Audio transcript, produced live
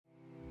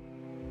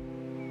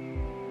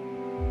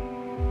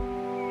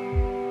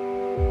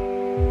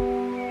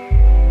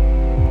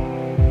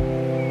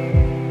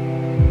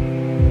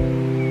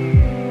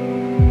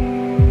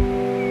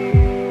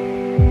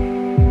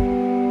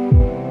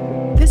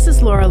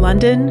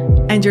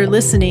London, and you're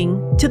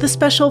listening to the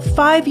special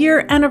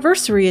 5-year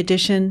anniversary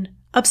edition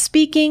of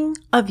Speaking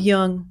of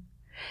Jung.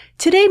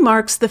 Today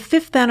marks the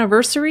 5th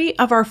anniversary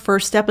of our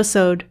first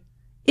episode.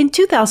 In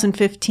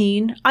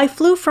 2015, I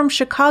flew from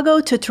Chicago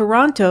to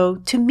Toronto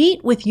to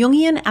meet with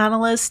Jungian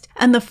analyst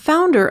and the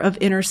founder of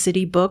Inner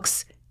City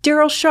Books,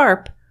 Daryl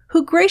Sharp,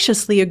 who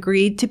graciously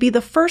agreed to be the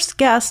first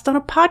guest on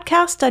a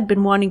podcast I'd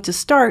been wanting to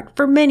start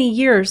for many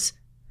years.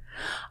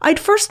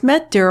 I'd first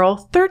met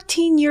Daryl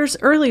 13 years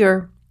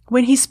earlier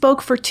when he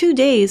spoke for 2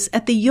 days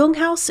at the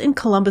JungHaus in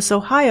Columbus,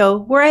 Ohio,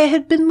 where I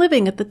had been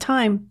living at the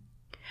time.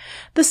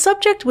 The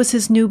subject was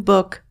his new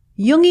book,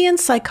 Jungian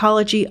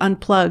Psychology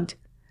Unplugged.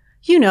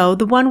 You know,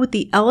 the one with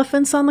the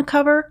elephants on the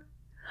cover?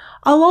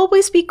 I'll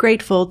always be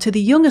grateful to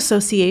the Jung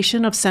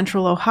Association of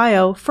Central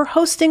Ohio for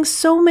hosting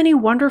so many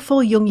wonderful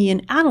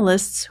Jungian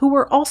analysts who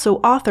were also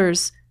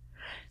authors.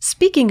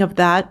 Speaking of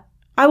that,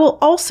 I will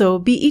also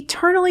be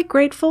eternally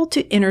grateful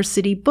to Inner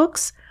City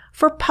Books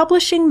for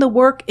publishing the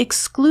work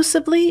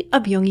exclusively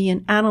of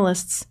Jungian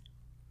analysts.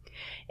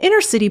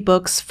 Inner City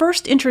Books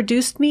first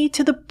introduced me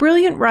to the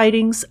brilliant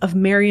writings of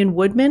Marion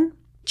Woodman,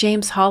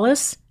 James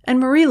Hollis, and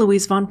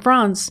Marie-Louise von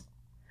Franz.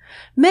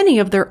 Many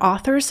of their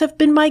authors have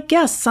been my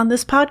guests on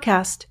this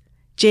podcast: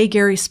 J.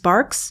 Gary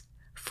Sparks,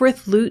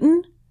 Frith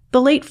Luton,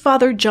 the late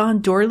Father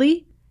John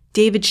Dorley,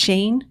 David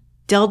Shane,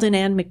 Deldon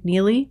Ann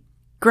McNeely,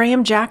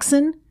 Graham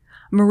Jackson,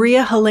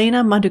 Maria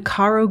Helena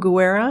Monducaro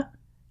Guerra,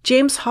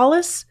 James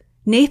Hollis,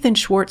 Nathan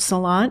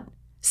Schwartz-Salant,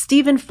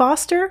 Stephen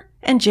Foster,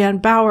 and Jan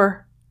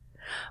Bauer.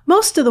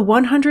 Most of the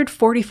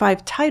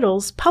 145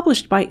 titles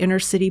published by Inner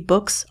City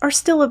Books are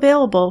still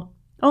available.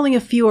 Only a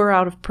few are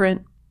out of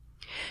print.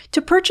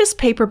 To purchase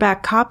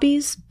paperback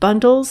copies,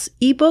 bundles,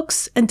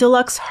 ebooks, and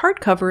deluxe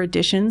hardcover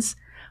editions,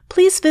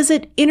 please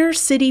visit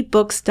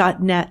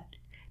innercitybooks.net.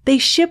 They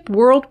ship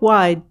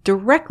worldwide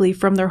directly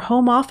from their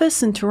home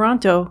office in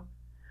Toronto.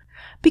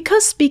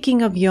 Because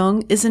Speaking of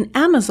Jung is an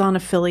Amazon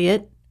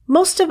affiliate,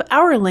 most of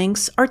our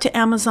links are to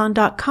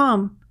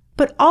Amazon.com,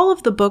 but all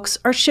of the books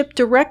are shipped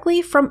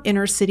directly from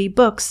Inner City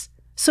Books,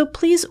 so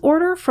please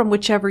order from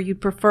whichever you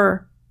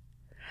prefer.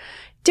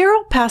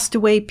 Daryl passed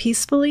away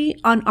peacefully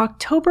on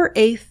October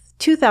 8,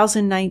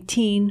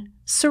 2019,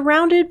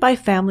 surrounded by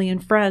family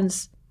and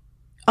friends.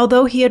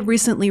 Although he had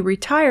recently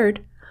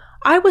retired,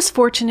 I was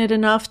fortunate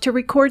enough to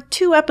record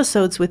 2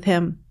 episodes with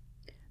him.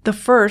 The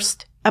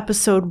first,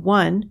 episode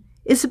 1,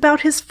 is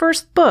about his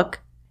first book,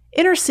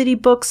 Inner City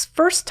Books'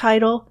 first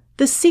title,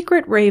 The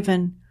Secret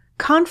Raven: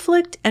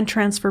 Conflict and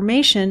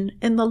Transformation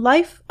in the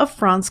Life of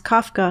Franz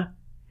Kafka.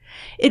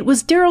 It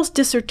was Daryl's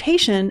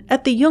dissertation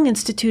at the Jung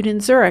Institute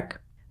in Zurich,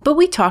 but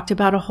we talked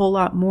about a whole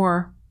lot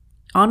more.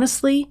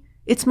 Honestly,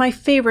 it's my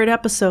favorite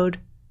episode.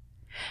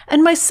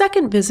 And my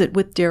second visit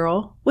with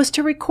Daryl was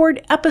to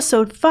record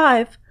episode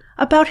 5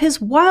 about his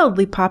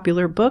wildly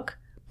popular book,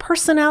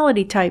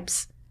 Personality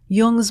Types: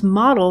 Jung's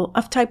Model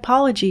of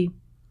Typology.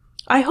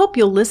 I hope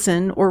you'll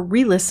listen or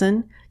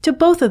re-listen to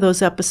both of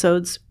those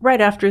episodes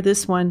right after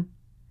this one.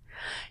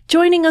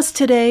 Joining us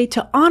today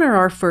to honor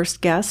our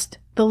first guest,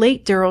 the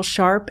late Daryl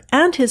Sharp,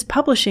 and his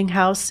publishing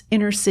house,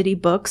 Inner City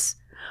Books,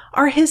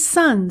 are his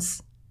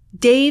sons,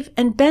 Dave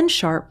and Ben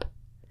Sharp,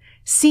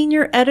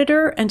 senior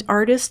editor and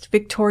artist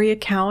Victoria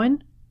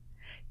Cowan,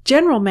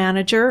 general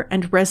manager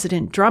and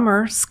resident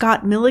drummer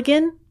Scott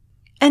Milligen,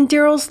 and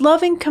Daryl's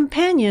loving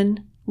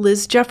companion,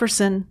 Liz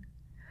Jefferson.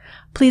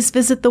 Please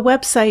visit the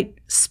website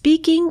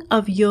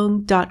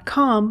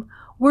speakingofjung.com,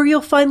 where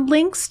you'll find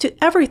links to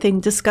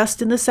everything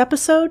discussed in this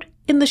episode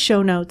in the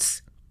show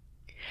notes.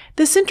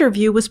 This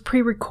interview was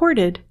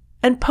pre-recorded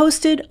and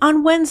posted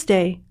on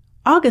Wednesday,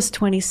 August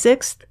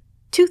 26th,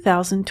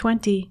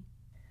 2020.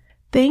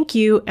 Thank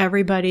you,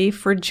 everybody,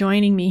 for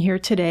joining me here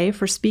today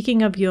for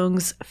Speaking of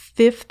Jung's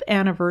 5th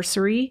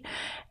anniversary.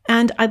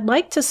 And I'd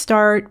like to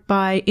start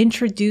by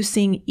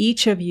introducing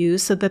each of you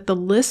so that the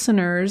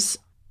listeners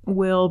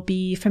will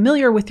be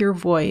familiar with your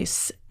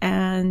voice.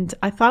 And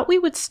I thought we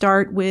would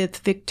start with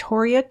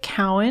Victoria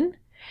Cowan.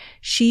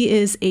 She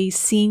is a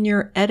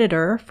senior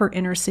editor for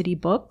Inner City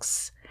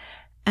Books.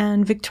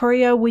 And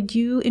Victoria, would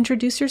you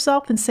introduce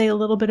yourself and say a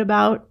little bit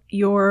about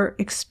your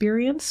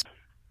experience?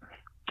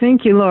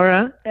 Thank you,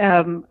 Laura.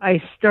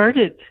 I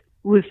started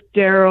with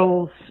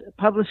Daryl's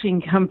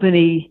publishing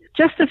company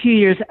just a few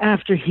years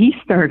after he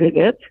started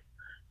it.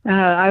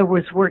 I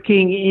was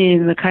working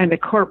in the kind of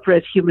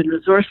corporate human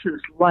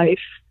resources life,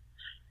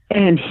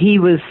 and he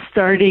was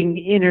starting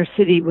Inner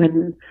City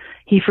when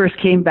he first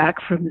came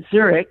back from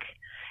Zurich.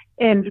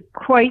 And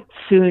quite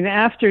soon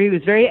after, he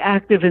was very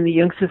active in the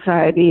Jung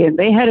Society, and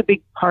they had a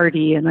big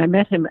party, and I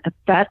met him at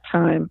that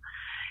time,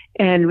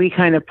 and we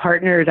kind of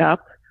partnered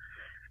up.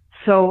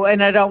 So,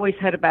 and I'd always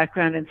had a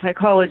background in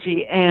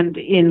psychology and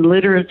in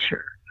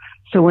literature.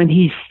 So when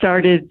he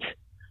started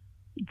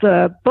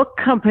the book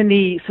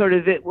company, sort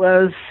of it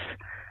was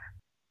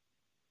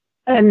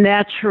a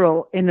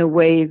natural in a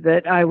way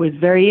that I was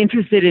very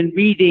interested in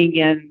reading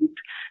and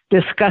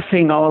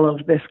discussing all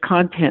of this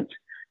content.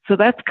 So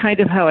that's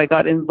kind of how I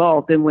got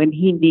involved. And when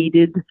he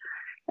needed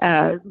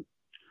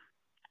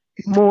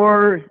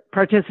more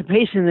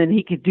participation than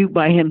he could do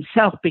by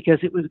himself because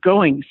it was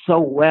going so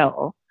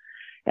well.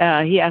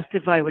 He asked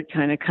if I would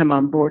kind of come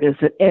on board as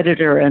an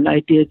editor, and I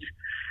did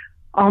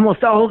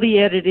almost all the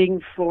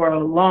editing for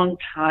a long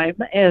time,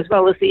 as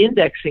well as the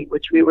indexing,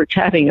 which we were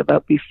chatting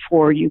about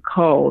before you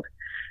called,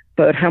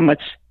 about how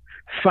much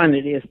fun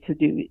it is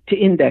to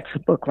index a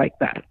book like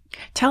that.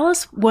 Tell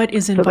us what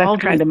is involved. So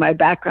that's kind of my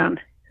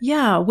background.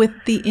 Yeah, with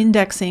the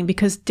indexing,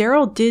 because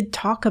Daryl did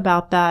talk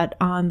about that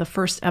on the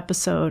first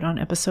episode, on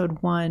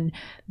episode 1,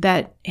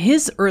 that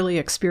his early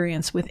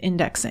experience with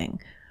indexing.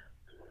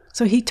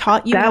 So he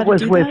taught you how to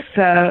do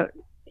that?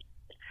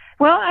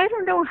 Well, I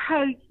don't know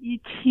how you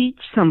teach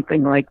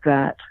something like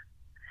that.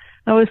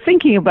 I was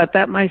thinking about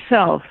that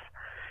myself.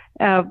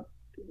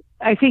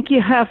 I think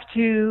you have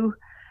to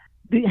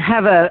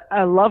have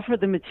a love for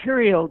the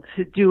material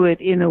to do it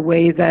in a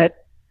way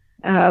that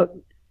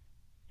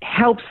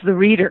helps the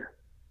reader.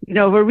 You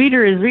know, if a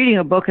reader is reading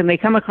a book and they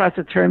come across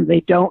a term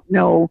they don't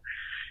know,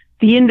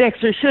 the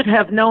indexer should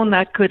have known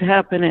that could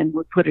happen and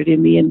would put it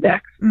in the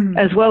index,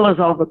 as well as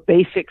all the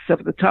basics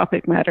of the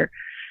topic matter.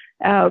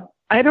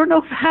 I don't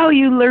know how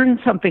you learn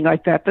something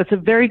like that. That's a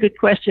very good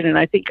question, and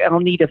I think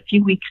I'll need a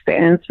few weeks to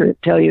answer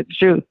it, tell you the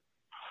truth.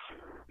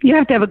 You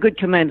have to have a good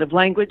command of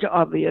language,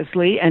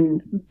 obviously,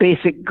 and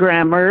basic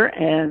grammar,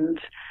 and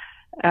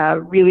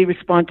really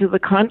respond to the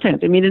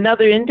content. I mean,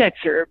 another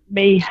indexer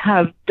may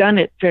have done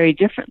it very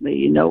differently.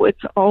 You know,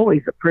 it's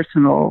always a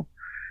personal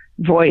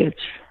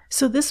voyage.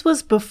 So this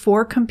was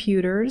before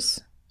computers,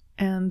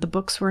 and the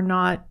books were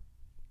not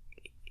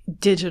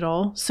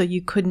digital, so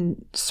you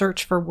couldn't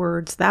search for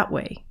words that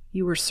way.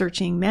 You were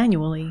searching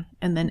manually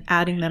and then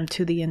adding them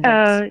to the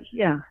index.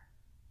 Yeah.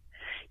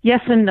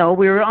 Yes and no.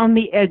 We were on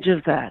the edge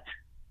of that.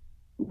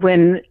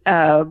 When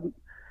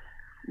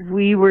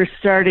we were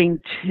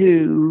starting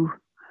to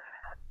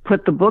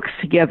put the books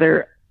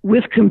together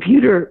with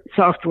computer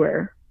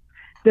software,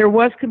 there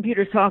was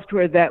computer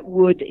software that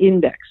would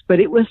index, but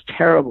it was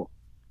terrible.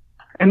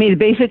 I mean, it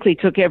basically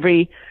took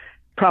every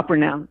proper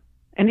noun,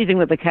 anything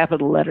with a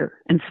capital letter,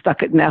 and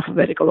stuck it in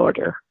alphabetical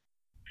order.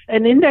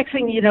 And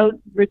indexing, you know,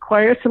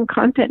 requires some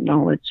content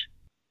knowledge.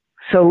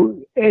 So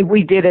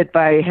we did it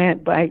by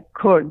hand, by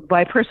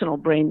personal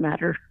brain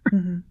matter.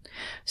 Mm-hmm.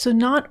 So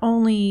not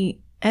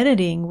only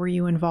editing were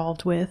you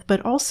involved with,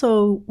 but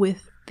also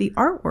with the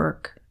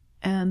artwork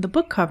and the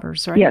book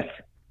covers, right?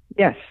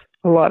 Yes,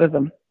 a lot of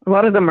them. A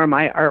lot of them are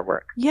my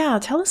artwork. Yeah,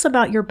 tell us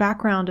about your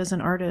background as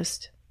an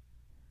artist.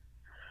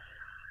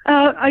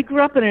 I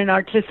grew up in an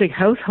artistic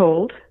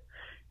household,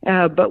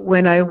 but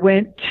when I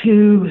went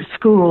to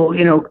school,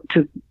 you know,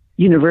 to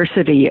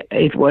university,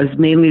 it was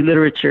mainly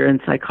literature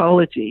and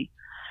psychology.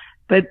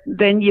 But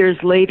then years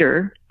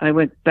later, I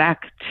went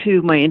back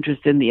to my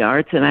interest in the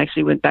arts and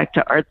actually went back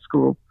to art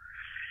school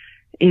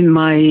in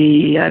my,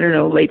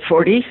 late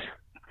 40s.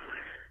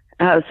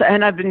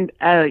 And I've been,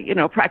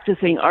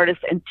 practicing artist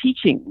and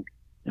teaching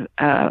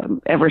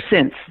ever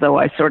since, though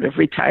I sort of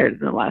retired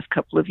in the last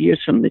couple of years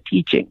from the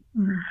teaching.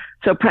 Mm-hmm.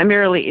 So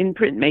primarily in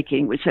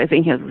printmaking, which I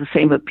think has the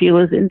same appeal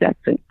as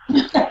indexing.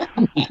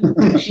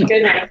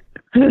 Good night.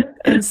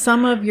 And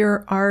some of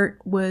your art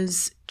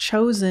was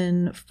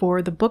chosen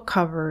for the book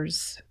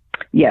covers.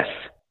 Yes.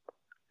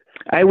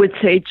 I would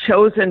say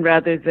chosen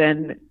rather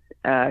than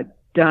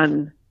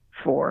done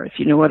for, if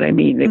you know what I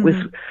mean. It was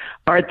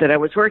art that I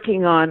was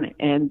working on,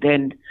 and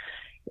then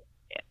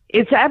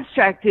it's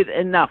abstracted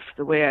enough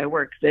the way I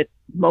work that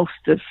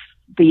most of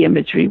the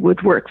imagery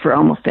would work for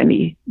almost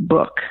any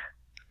book.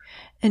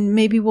 And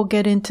maybe we'll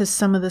get into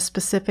some of the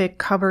specific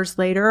covers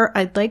later.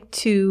 I'd like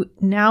to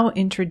now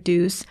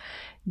introduce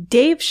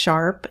Dave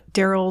Sharp,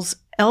 Daryl's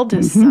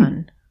eldest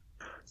son.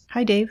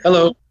 Hi, Dave.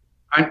 Hello.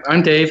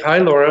 I'm Dave. Hi,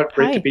 Laura.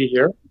 Great to be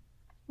here.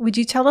 Would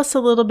you tell us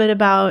a little bit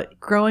about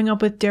growing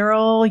up with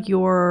Daryl,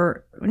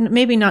 your,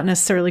 maybe not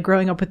necessarily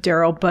growing up with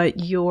Daryl, but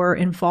your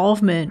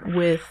involvement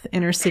with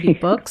Inner City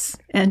Books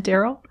and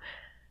Daryl?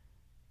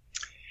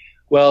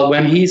 Well,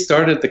 when he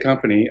started the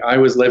company, I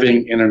was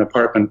living in an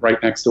apartment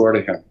right next door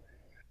to him,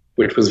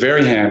 which was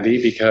very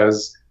handy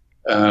because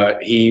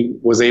he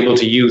was able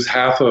to use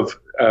half of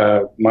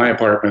my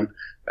apartment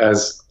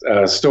as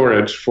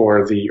storage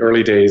for the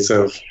early days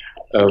of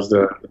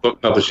the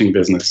book publishing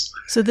business.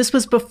 So this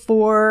was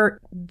before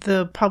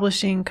the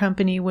publishing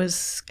company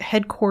was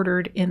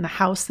headquartered in the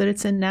house that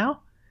it's in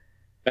now?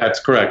 That's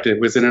correct. It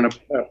was in an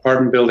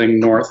apartment building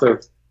north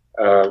of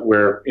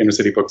where Inner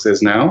City Books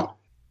is now.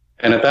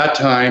 And at that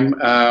time,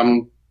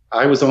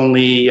 I was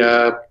only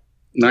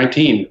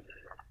 19.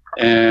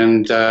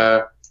 And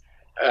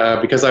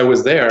because I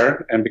was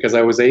there and because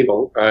I was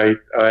able,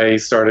 I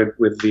started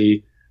with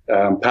the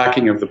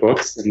packing of the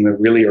books in the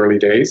really early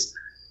days.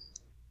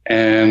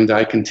 And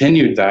I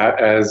continued that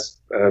as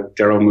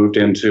Daryl moved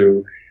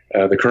into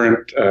the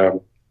current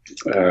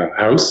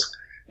house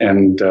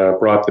and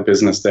brought the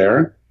business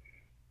there.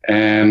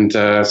 And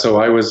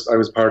so I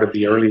was part of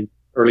the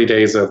early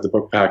days of the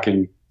book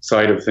packing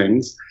side of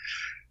things.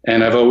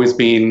 And I've always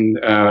been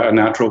a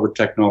natural with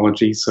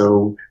technology.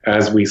 So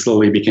as we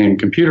slowly became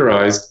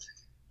computerized,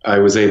 I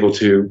was able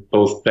to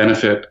both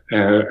benefit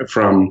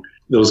from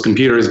those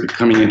computers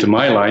coming into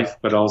my life,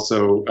 but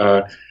also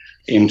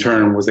in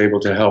turn was able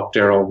to help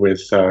Daryl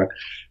with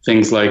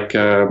things like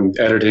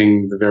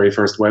editing the very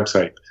first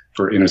website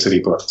for Inner City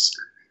Books.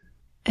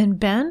 And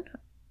Ben?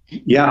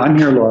 Yeah, I'm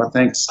here, Laura.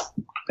 Thanks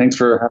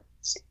for having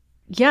us.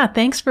 Yeah,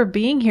 thanks for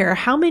being here.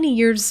 How many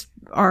years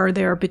are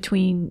there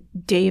between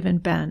Dave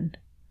and Ben?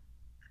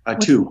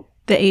 2.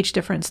 The age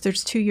difference.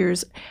 There's 2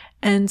 years.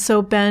 And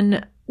so,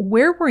 Ben,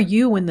 where were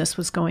you when this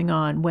was going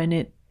on?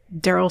 When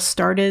Daryl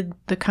started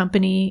the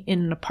company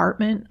in an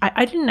apartment?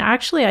 I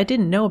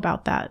didn't know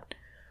about that.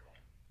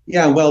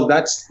 Yeah, well,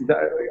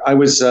 I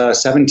was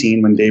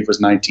 17 when Dave was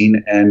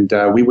 19, and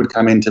we would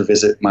come in to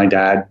visit my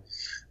dad,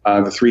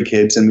 the 3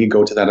 kids, and we'd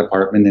go to that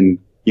apartment and,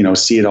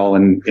 see it all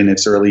in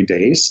its early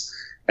days.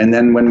 And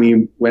then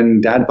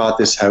when Dad bought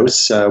this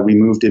house, we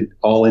moved it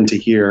all into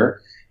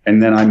here.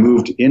 And then I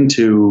moved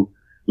into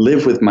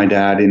live with my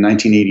dad in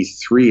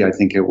 1983, I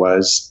think it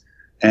was.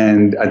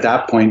 And at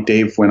that point,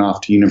 Dave went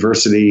off to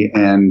university,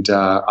 and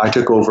I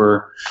took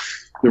over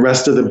the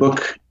rest of the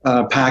book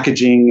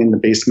packaging in the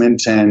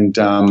basement. And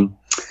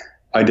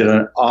I did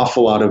an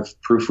awful lot of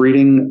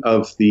proofreading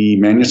of the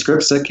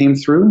manuscripts that came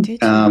through. Did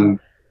you?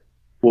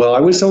 Well,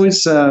 I was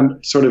always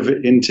sort of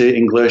into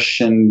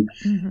English and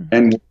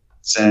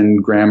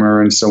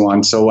grammar and so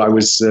on. So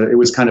it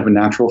was kind of a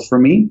natural for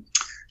me.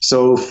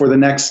 So for the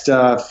next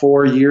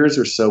 4 years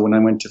or so, when I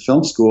went to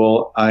film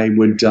school, I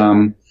would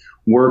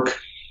work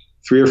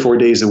 3 or 4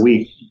 days a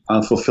week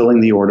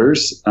fulfilling the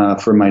orders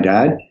for my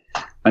dad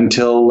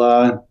until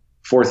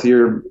 4th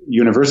year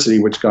university,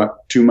 which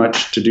got too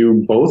much to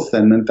do both.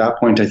 And at that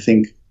point, I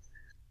think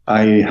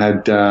I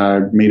had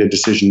made a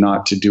decision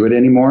not to do it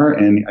anymore.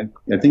 And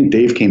I think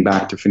Dave came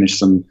back to finish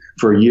some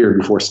for a year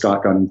before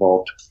Scott got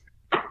involved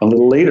a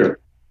little later.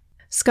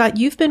 Scott,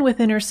 you've been with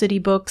Inner City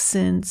Books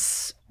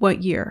since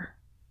what year?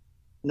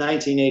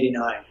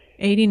 1989.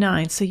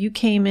 89. So you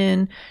came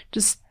in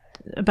just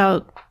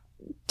about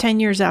 10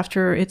 years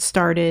after it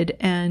started,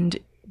 and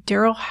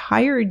Daryl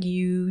hired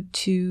you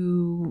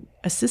to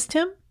assist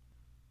him?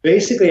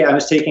 Basically, I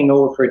was taking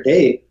over for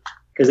Dave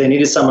because they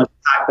needed someone to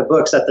pack the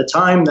books. At the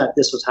time that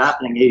this was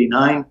happening,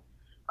 89,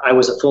 I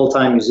was a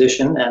full-time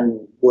musician and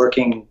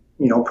working,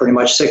 pretty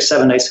much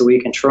 6-7 nights a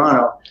week in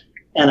Toronto.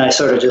 And I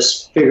sort of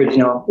just figured,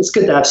 it's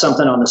good to have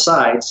something on the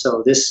side.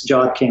 So this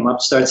job came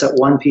up, starts at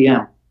 1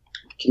 p.m.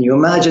 Can you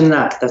imagine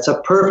that? That's a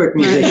perfect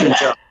musician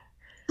job.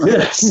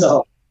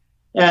 So,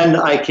 and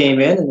I came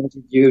in and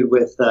interviewed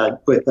with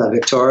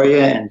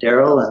Victoria and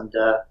Daryl, and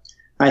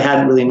I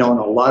hadn't really known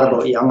a lot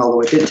about Jung,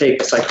 although I did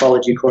take a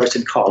psychology course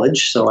in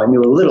college, so I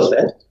knew a little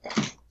bit.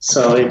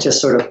 So it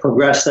just sort of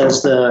progressed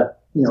as they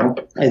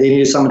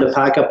needed someone to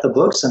pack up the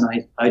books,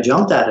 and I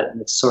jumped at it,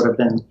 and it's sort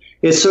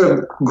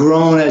of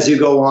grown as you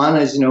go on,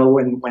 as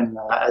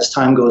as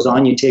time goes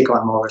on, you take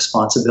on more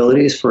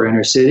responsibilities for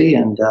Inner City,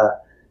 and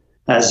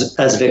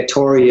as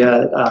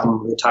Victoria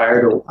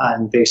retired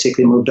and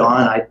basically moved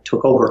on, I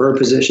took over her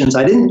positions.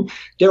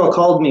 Daryl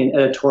called me an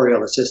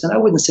editorial assistant. I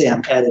wouldn't say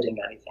I'm editing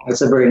anything.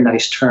 It's a very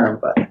nice term,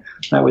 but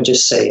I would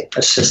just say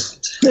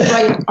assistant.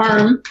 Right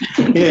arm.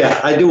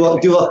 Yeah, I do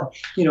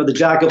the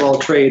jack of all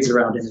trades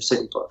around Inner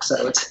City Books,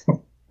 I would say.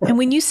 And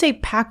when you say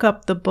pack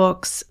up the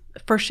books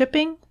for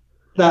shipping?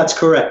 That's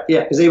correct,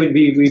 yeah, because we'd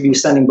be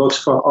sending books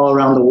from all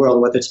around the world,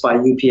 whether it's by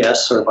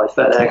UPS or by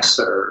FedEx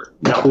or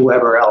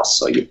whoever else.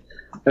 So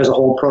there's a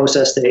whole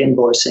process to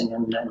invoicing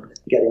and then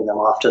getting them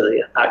off to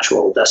the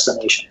actual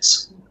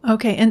destinations.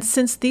 Okay, and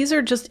since these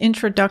are just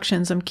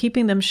introductions, I'm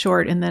keeping them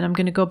short, and then I'm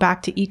going to go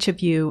back to each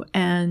of you.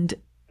 And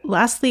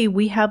lastly,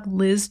 we have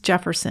Liz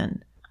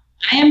Jefferson.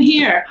 I am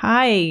here.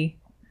 Hi.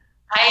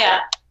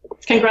 Hiya.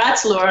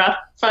 Congrats, Laura.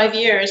 5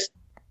 years.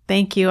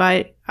 Thank you.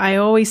 I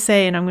always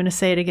say, and I'm going to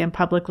say it again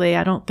publicly,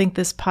 I don't think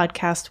this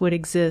podcast would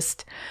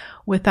exist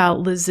without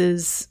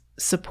Liz's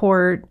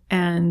support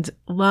and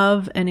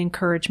love and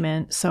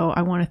encouragement. So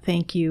I want to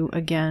thank you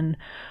again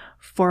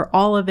for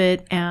all of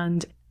it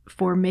and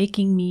for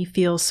making me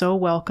feel so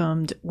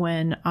welcomed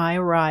when I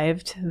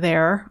arrived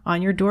there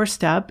on your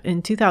doorstep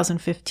in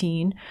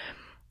 2015.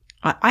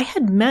 I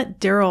had met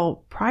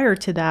Daryl prior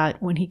to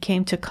that when he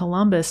came to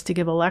Columbus to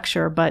give a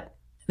lecture, but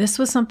this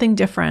was something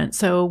different.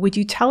 So would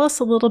you tell us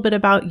a little bit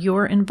about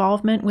your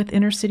involvement with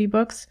Inner City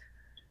Books?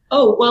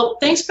 Oh, well,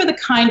 thanks for the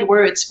kind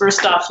words,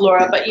 first off,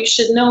 Laura, but you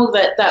should know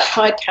that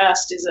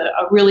podcast is a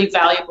really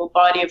valuable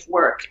body of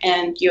work,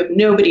 and you have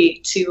nobody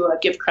to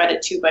give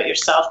credit to but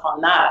yourself on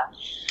that.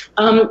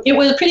 It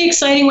was pretty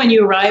exciting when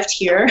you arrived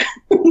here.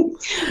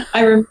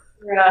 I remember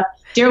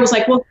Daryl was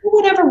like, well, who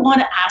would ever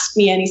want to ask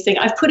me anything?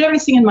 I've put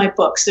everything in my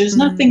books. There's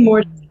nothing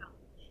more to tell.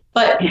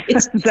 But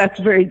it's That's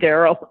very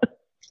Daryl.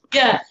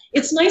 Yeah,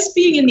 it's nice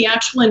being in the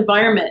actual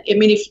environment. I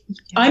mean, if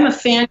I'm a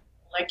fan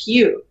like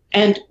you,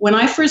 and when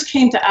I first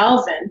came to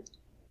Alvin,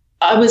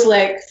 I was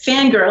like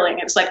fangirling.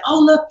 It was like, oh,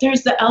 look,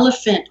 there's the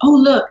elephant. Oh,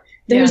 look,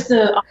 there's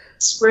the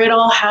office where it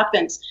all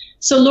happens.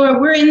 So, Laura,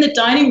 we're in the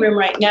dining room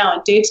right now,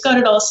 and Dave's got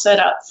it all set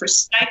up for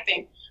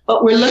Skyping.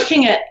 But we're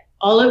looking at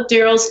all of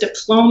Daryl's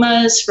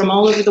diplomas from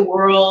all over the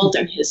world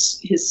and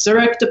his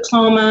Zurich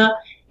diploma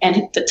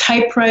and the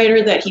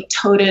typewriter that he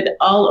toted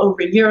all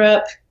over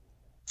Europe.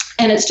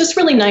 And it's just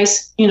really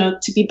nice,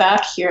 to be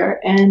back here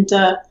and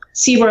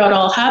see where it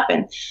all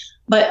happened.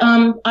 But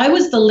I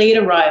was the late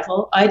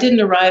arrival. I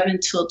didn't arrive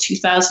until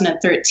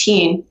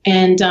 2013.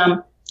 And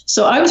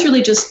so I was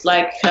really just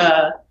like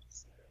a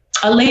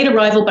late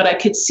arrival, but I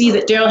could see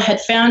that Daryl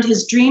had found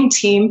his dream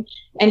team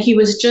and he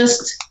was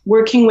just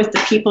working with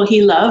the people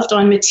he loved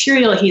on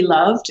material he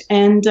loved.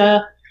 And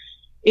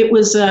it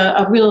was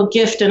a real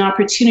gift and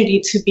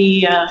opportunity to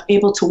be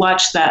able to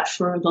watch that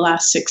for the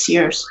last 6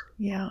 years.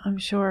 Yeah, I'm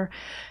sure.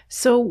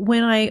 So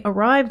when I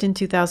arrived in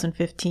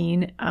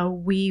 2015,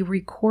 we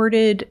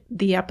recorded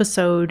the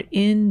episode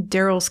in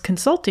Daryl's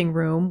consulting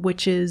room,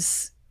 which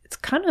is, it's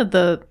kind of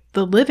the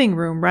living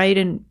room, right?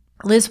 And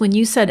Liz, when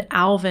you said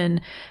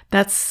Alvin,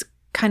 that's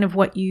kind of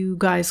what you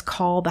guys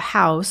call the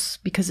house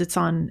because it's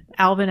on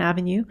Alvin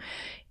Avenue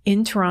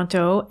in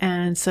Toronto,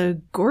 and it's a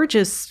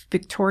gorgeous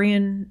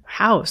Victorian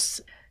house.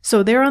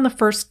 So they're on the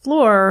first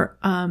floor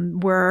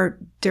where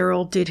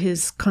Daryl did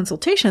his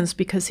consultations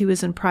because he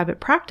was in private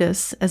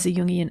practice as a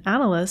Jungian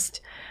analyst.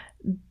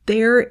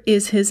 There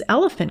is his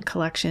elephant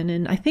collection.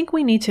 And I think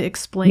we need to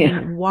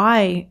explain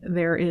why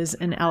there is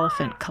an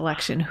elephant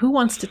collection. Who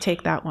wants to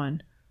take that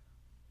one?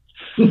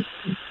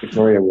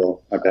 Victoria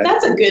will, I bet.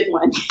 That's a good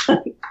one.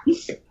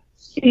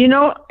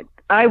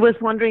 I was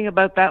wondering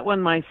about that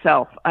one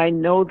myself. I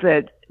know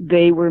that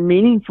they were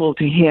meaningful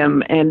to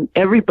him, and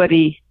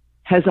everybody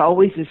has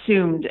always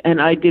assumed,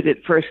 and I did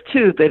it first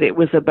too, that it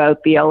was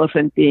about the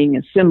elephant being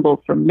a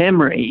symbol for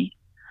memory.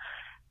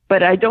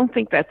 But I don't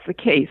think that's the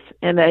case,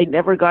 and I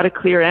never got a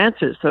clear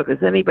answer. So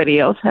does anybody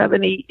else have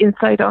any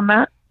insight on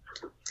that?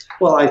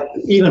 Well,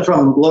 even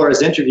from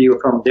Laura's interview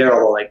from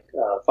Daryl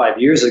 5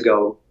 years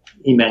ago,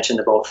 he mentioned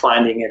about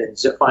finding it and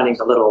finding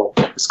the little,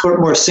 it's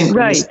more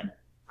synchronistic.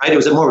 Right? It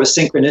was more of a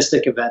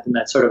synchronistic event, and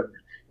that sort of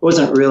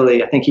wasn't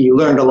really, I think he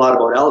learned a lot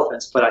about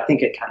elephants, but I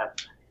think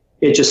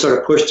it just sort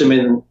of pushed him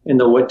in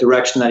the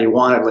direction that he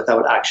wanted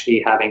without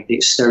actually having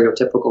these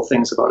stereotypical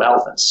things about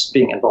elephants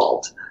being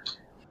involved.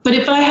 But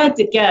if I had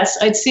to guess,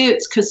 I'd say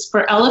it's because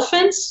for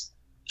elephants,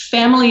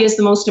 family is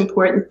the most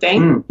important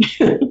thing.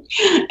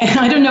 And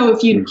I don't know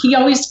if he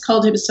always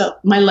called himself,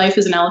 my life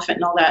is an elephant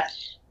and all that.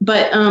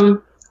 But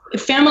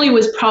family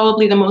was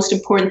probably the most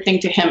important thing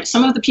to him.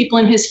 Some of the people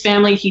in his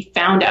family he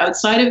found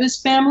outside of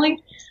his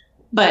family.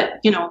 But,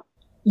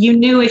 you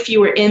knew if you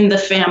were in the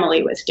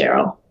family with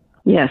Daryl.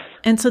 Yes.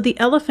 And so the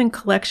elephant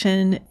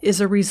collection is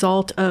a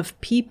result of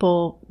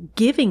people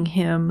giving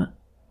him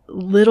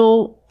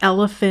little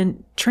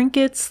elephant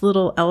trinkets,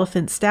 little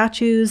elephant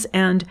statues.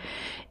 And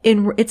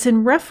it's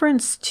in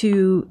reference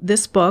to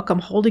this book. I'm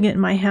holding it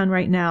in my hand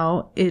right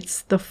now.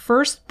 It's the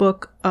first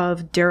book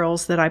of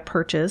Daryl's that I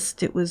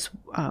purchased. It was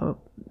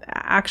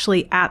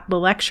actually at the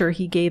lecture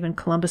he gave in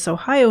Columbus,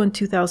 Ohio in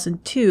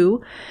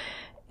 2002.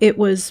 It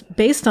was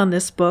based on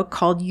this book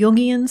called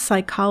Jungian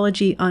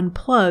Psychology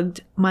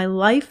Unplugged, My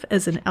Life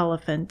as an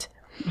Elephant.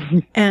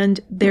 And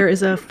there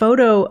is a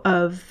photo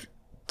of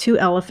 2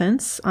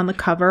 elephants on the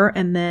cover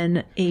and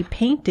then a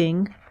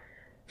painting.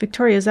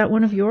 Victoria, is that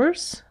one of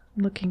yours?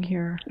 I'm looking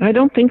here. I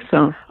don't think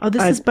so. Oh,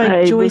 this is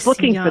by Joyce Young. I was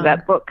looking for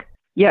that book.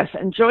 Yes,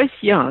 and Joyce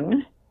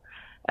Young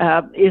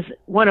is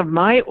one of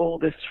my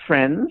oldest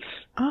friends.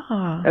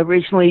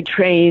 Originally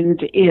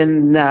trained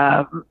in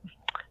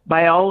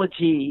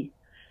biology,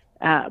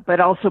 but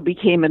also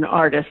became an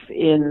artist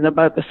in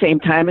about the same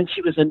time. And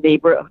she was a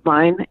neighbor of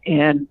mine,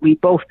 and we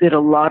both did a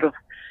lot of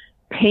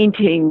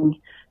painting,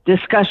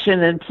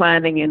 discussion and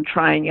planning and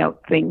trying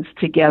out things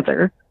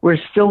together. We're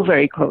still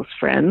very close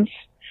friends.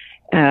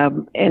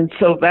 And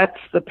so that's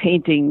the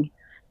painting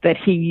that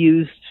he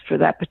used for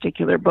that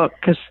particular book,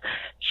 because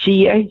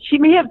she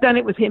may have done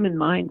it with him in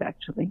mind,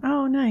 actually.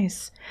 Oh,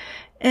 nice.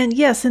 And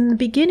yes, in the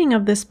beginning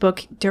of this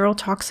book, Daryl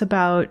talks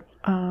about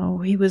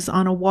he was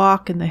on a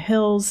walk in the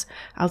hills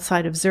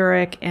outside of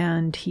Zurich,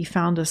 and he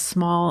found a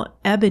small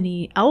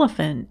ebony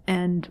elephant.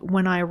 And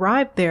when I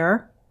arrived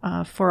there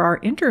for our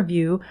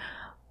interview,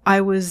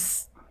 I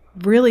was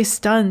really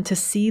stunned to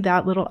see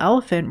that little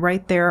elephant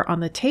right there on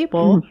the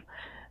table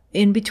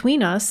in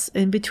between us,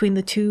 in between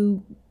the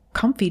 2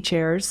 comfy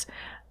chairs,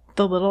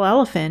 the little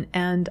elephant.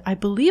 And I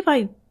believe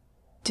I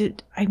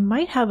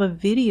might have a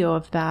video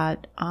of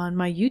that on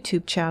my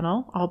YouTube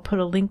channel. I'll put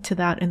a link to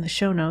that in the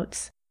show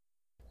notes.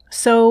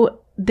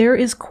 So there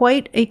is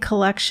quite a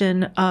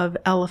collection of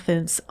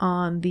elephants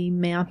on the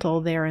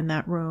mantle there in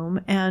that room.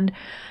 And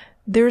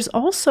there's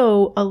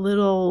also a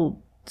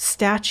little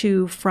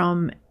statue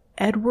from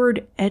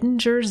Edward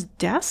Edinger's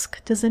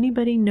desk. Does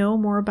anybody know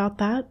more about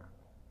that?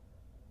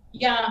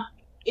 Yeah,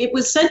 it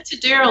was sent to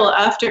Daryl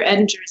after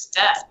Edinger's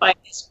death by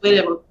his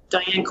widow,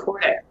 Diane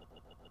Cordick.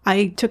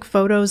 I took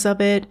photos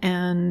of it,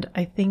 and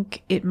I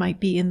think it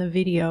might be in the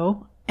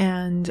video.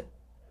 And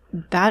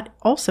that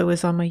also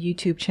is on my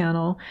YouTube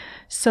channel.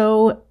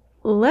 So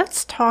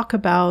let's talk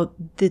about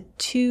the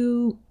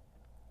 2.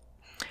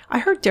 I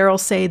heard Daryl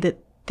say that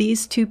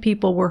these two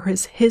people were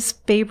his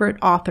favorite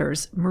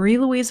authors,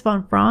 Marie-Louise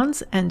von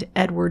Franz and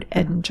Edward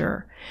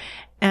Edinger.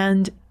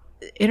 And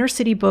Inner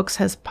City Books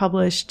has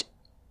published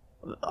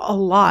a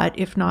lot,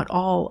 if not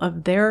all,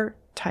 of their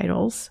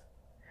titles.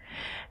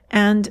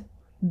 And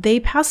they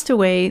passed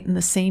away in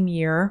the same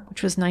year,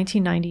 which was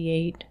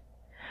 1998.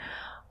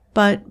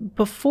 But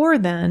before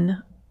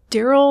then,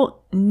 Daryl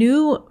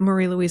knew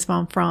Marie-Louise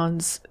von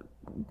Franz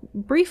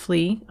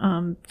briefly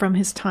from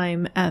his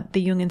time at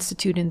the Jung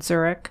Institute in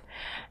Zurich.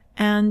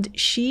 And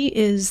she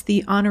is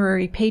the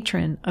honorary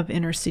patron of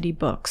Inner City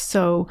Books.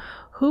 So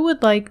who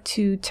would like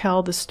to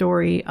tell the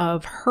story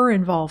of her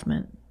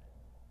involvement?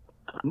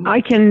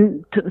 I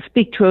can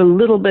speak to a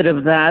little bit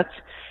of that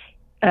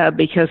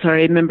because I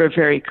remember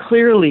very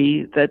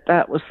clearly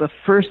that was the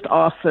first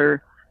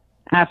author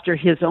after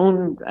his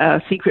own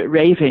Secret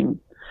Raving.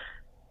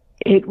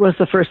 It was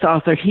the first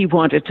author he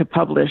wanted to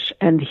publish,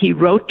 and he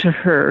wrote to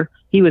her.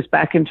 He was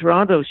back in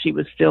Toronto. She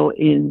was still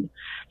in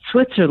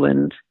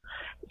Switzerland,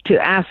 to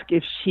ask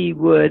if she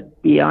would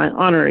be an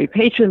honorary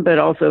patron, but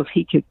also if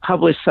he could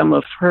publish some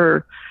of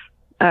her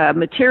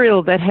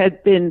material that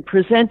had been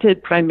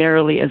presented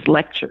primarily as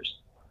lectures.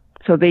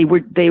 So they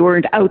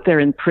weren't out there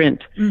in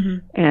print.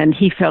 Mm-hmm. And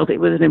he felt it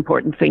was an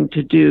important thing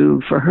to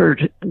do for her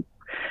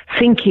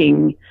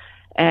thinking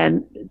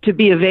and to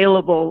be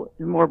available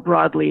more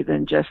broadly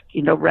than just,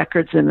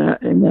 records in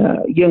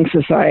a Jung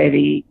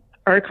Society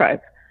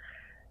archive.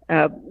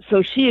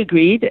 So she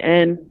agreed,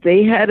 and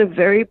they had a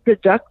very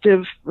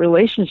productive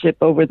relationship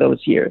over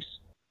those years,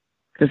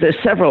 because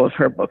there's several of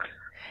her books.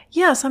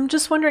 Yes, I'm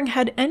just wondering,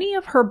 had any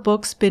of her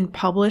books been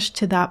published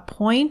to that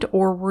point,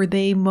 or were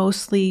they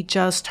mostly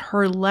just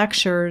her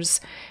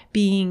lectures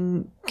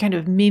being kind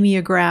of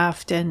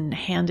mimeographed and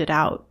handed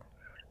out?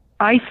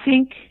 I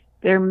think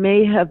there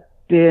may have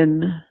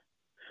been,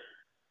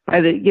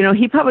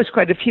 he published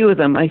quite a few of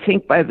them. I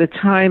think by the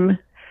time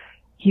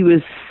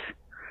he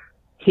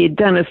had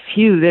done a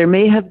few. There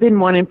may have been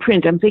one in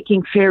print. I'm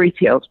thinking fairy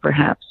tales,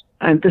 perhaps.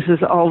 And this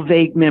is all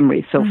vague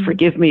memory, so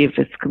forgive me if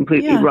it's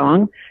completely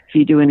wrong, if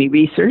you do any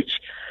research.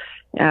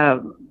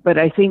 But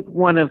I think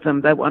one of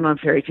them, that one on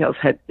fairy tales,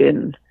 had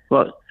been,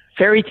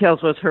 fairy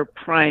tales was her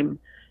prime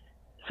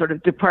sort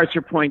of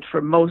departure point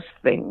for most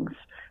things.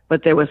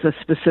 But there was a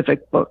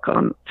specific book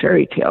on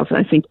fairy tales, and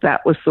I think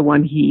that was the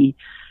one he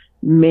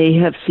may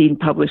have seen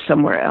published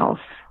somewhere else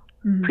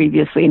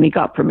previously, and he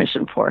got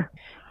permission for.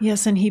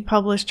 Yes, and he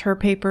published her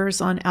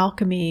papers on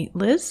alchemy.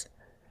 Liz?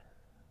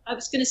 I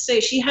was going to say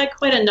she had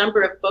quite a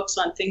number of books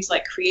on things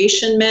like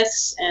creation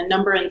myths and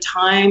number and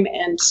time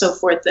and so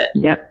forth that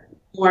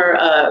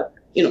were,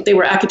 they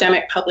were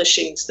academic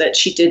publishings that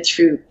she did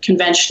through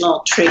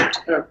conventional trade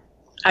or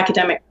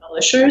academic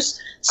publishers.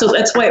 So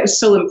that's why it was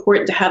so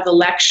important to have the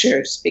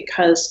lectures,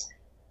 because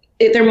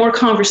they're more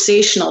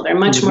conversational. They're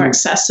much more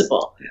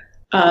accessible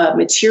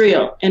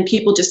material, and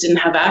people just didn't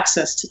have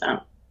access to them.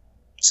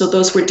 So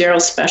those were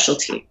Daryl's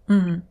specialty.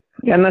 Mm-hmm.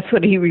 Yeah, and that's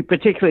what he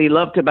particularly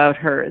loved about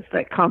her, is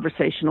that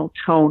conversational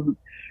tone,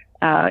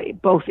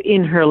 both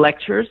in her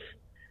lectures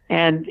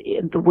and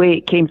in the way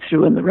it came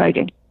through in the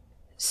writing.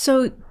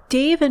 So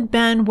Dave and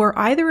Ben, were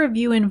either of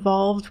you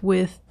involved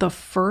with the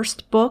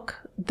first book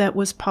that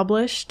was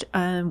published,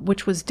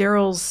 which was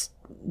Daryl's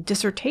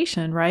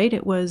dissertation, right?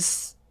 It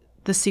was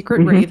The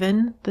Secret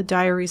Raven, The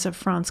Diaries of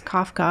Franz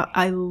Kafka.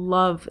 I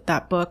love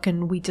that book,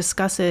 and we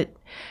discuss it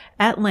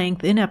at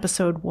length in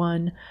episode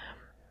 1.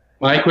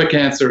 My quick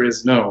answer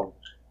is no.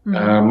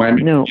 My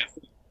answer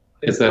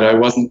is that I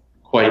wasn't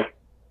quite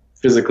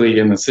physically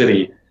in the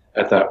city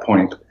at that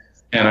point,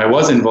 and I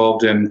was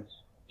involved in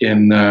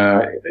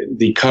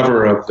the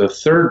cover of the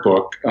third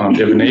book on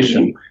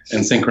divination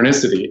and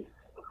synchronicity,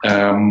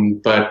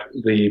 but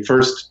the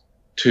first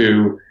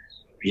two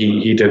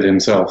he did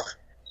himself.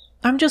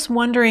 I'm just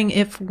wondering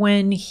if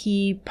when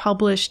he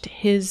published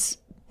his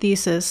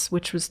thesis,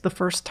 which was the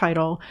first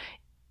title,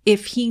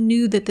 if he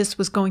knew that this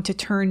was going to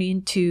turn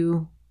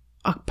into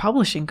a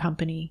publishing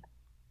company.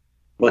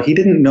 Well, he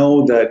didn't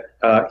know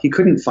that he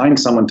couldn't find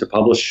someone to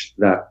publish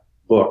that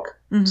book.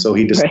 So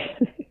he just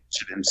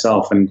published it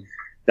himself. And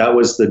that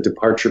was the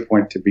departure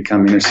point to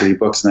become Inner City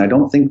Books. And I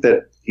don't think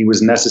that he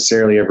was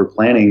necessarily ever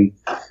planning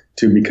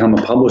to become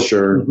a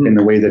publisher in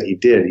the way that he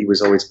did. He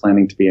was always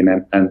planning to be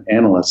an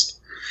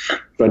analyst.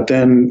 But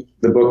then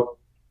the book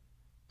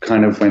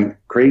kind of went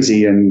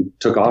crazy and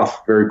took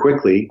off very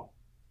quickly.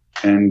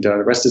 And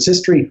the rest is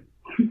history.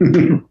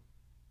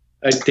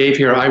 Dave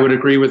here, I would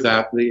agree with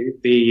that.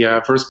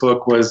 The first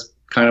book was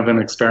kind of an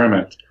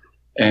experiment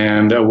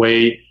and a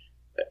way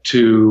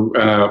to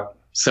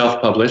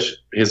self-publish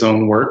his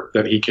own work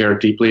that he cared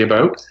deeply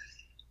about.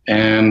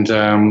 And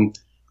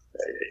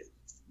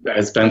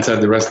as Ben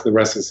said, the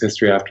rest is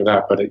history after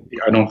that. But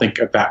I don't think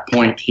at that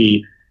point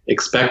he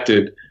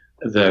expected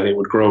that it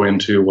would grow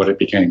into what it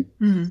became.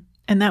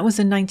 And that was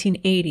in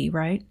 1980,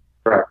 right?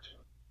 Correct.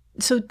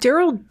 So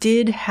Daryl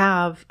did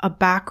have a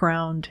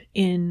background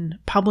in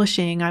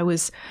publishing. I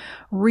was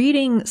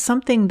reading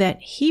something that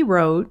he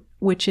wrote,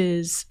 which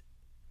is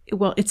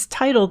well, it's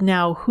titled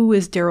now, Who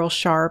is Daryl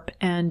Sharp?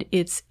 And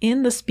it's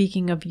in the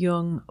Speaking of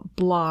Jung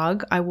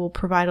blog. I will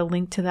provide a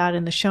link to that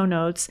in the show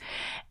notes.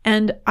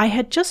 And I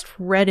had just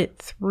read it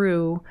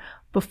through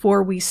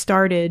before we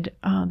started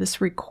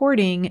this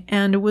recording,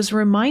 and was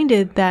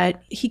reminded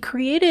that he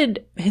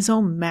created his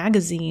own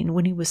magazine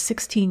when he was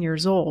 16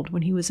 years old,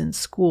 when he was in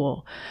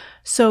school.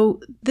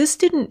 So this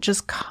didn't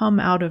just come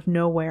out of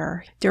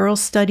nowhere. Daryl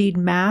studied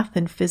math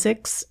and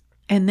physics,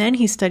 and then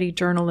he studied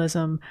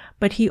journalism,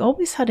 but he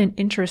always had an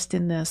interest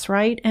in this,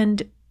 right?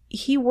 And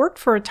he worked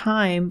for a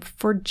time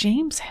for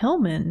James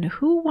Hillman.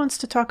 Who wants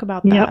to talk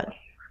about that? Yep.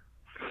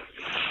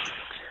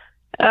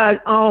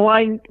 All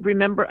I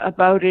remember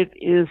about it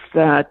is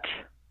that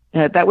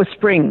that was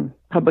Spring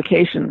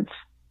Publications.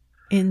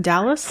 In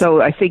Dallas? So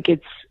I think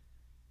it's,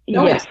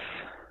 yes.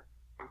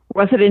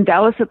 Was it in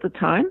Dallas at the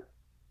time?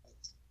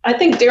 I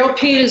think Daryl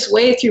paid his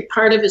way through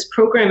part of his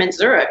program in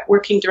Zurich,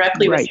 working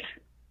directly with the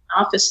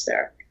office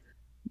there.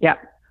 Yeah.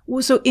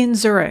 Well, so in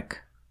Zurich,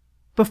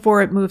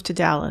 before it moved to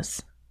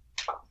Dallas?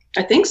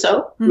 I think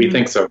so. We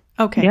think so.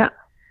 Okay. Yeah.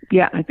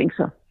 Yeah, I think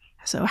so.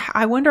 So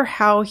I wonder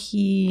how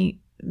he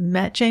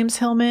met James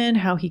Hillman,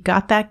 how he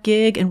got that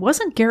gig. And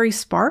wasn't Gary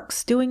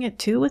Sparks doing it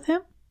too with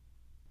him?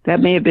 That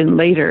may have been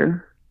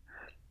later.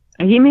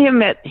 He may have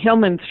met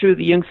Hillman through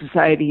the Jung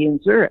Society in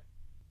Zurich.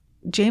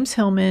 James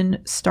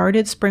Hillman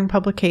started Spring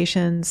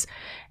Publications,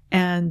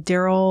 and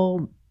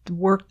Daryl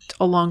worked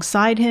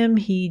alongside him.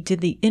 He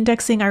did the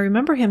indexing. I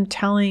remember him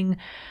telling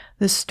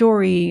the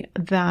story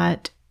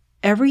that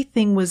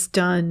everything was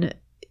done,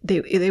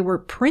 they were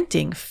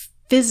printing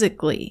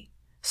physically.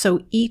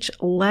 So each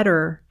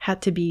letter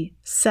had to be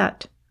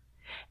set.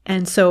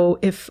 And so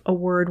if a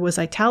word was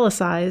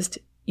italicized,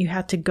 you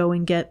had to go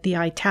and get the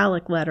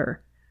italic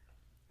letter.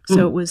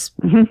 So it was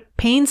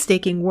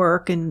painstaking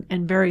work and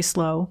very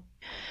slow.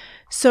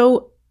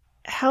 So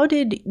how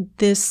did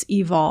this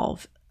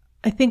evolve?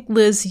 I think,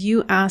 Liz,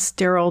 you asked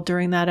Daryl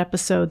during that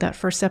episode, that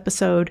first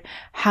episode,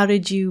 how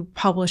did you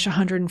publish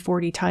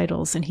 140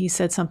 titles? And he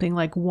said something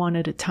like one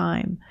at a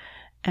time.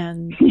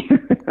 And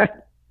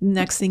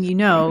next thing you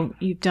know,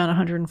 you've done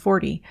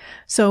 140.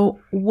 So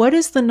what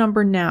is the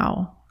number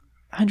now?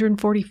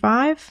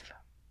 145?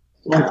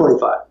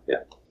 145, yeah.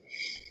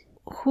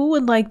 Who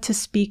would like to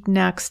speak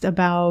next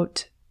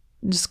about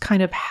just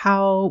kind of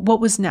what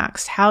was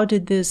next? How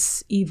did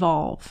this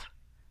evolve?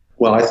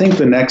 Well, I think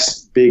the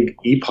next big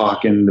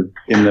epoch in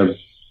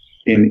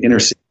inner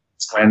city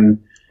is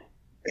when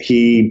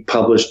he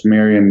published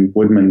Marion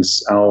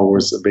Woodman's Owl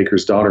Was a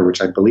Baker's Daughter,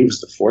 which I believe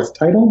is the fourth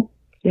title.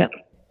 Yeah.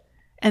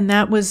 And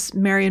that was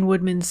Marion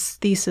Woodman's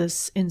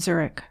thesis in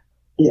Zurich.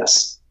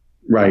 Yes.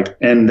 Right.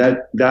 And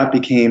that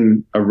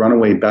became a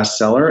runaway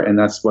bestseller. And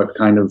that's what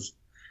kind of,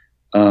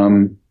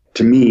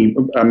 to me,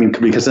 I mean,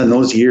 because in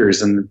those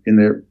years, in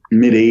the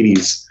mid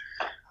 80s,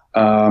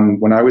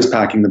 when I was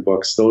packing the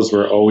books, those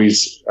were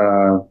always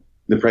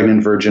The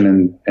Pregnant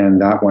Virgin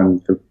and that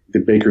one, the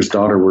Baker's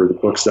Daughter, were the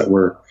books that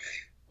were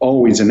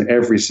always in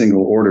every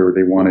single order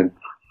they wanted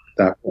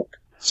that book.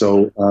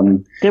 So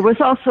there was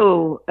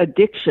also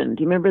Addiction.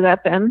 Do you remember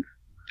that, Ben?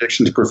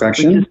 Addiction to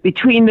Perfection? Which is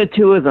between the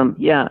two of them.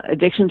 Yeah,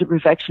 Addiction to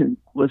Perfection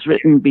was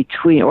written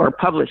between or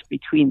published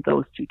between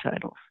those two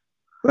titles.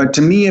 But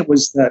to me, it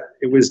was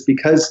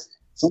because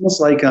it's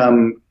almost like a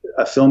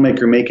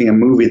filmmaker making a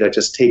movie that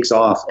just takes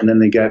off, and then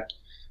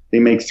they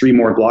make 3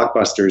 more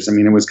blockbusters. I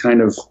mean, it was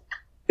kind of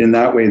in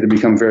that way they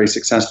become very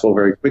successful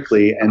very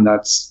quickly, and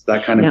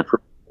that kind of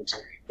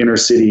inner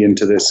city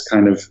into this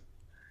kind of,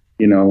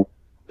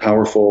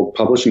 powerful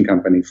publishing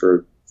company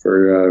for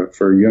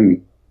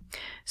Jung.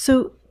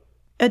 So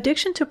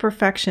Addiction to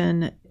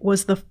Perfection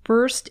was the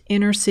first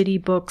inner city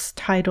books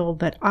title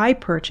that I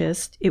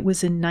purchased. It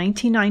was in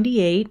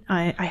 1998.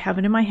 I have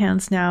it in my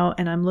hands now,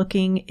 and I'm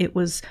looking. It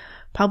was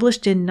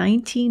published in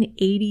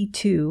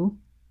 1982.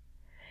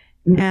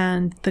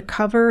 And the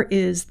cover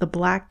is The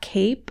Black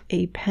Cape,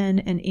 a pen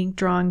and ink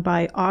drawing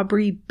by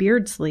Aubrey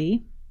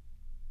Beardsley.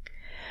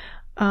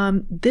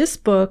 This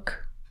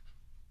book,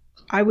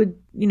 I would,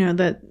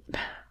 that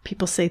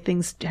people say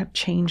things have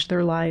changed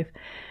their life.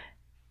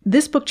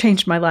 This book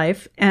changed my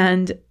life,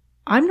 and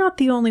I'm not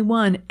the only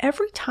one.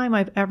 Every time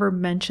I've ever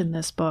mentioned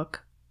this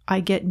book,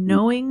 I get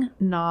knowing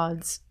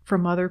nods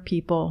from other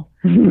people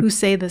who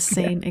say the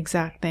same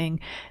exact thing.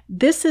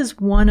 This is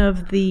one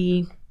of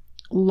the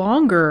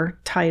longer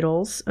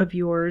titles of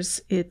yours.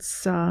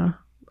 It's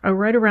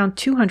right around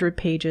 200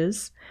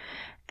 pages,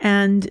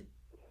 and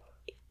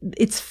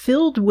it's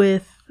filled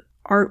with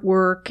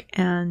artwork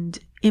and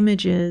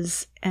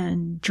images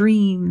and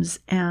dreams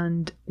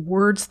and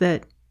words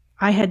that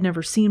I had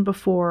never seen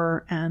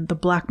before, and the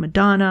Black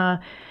Madonna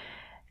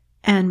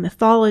and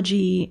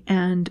mythology.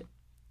 And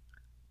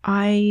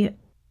I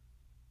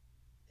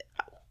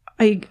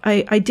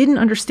didn't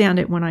understand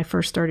it when I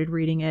first started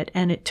reading it,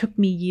 and it took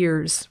me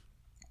years.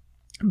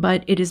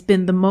 But it has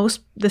been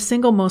the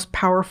single most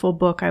powerful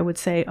book, I would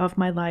say, of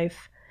my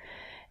life.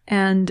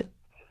 And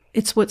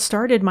it's what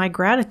started my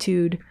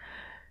gratitude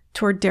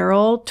toward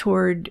Daryl,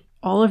 toward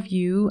all of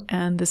you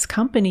and this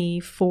company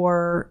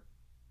for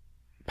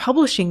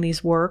publishing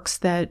these works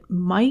that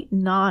might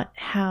not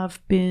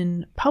have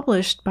been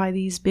published by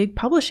these big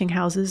publishing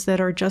houses that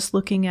are just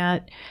looking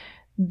at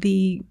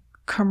the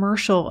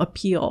commercial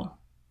appeal.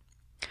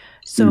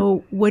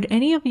 So would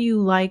any of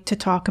you like to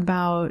talk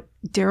about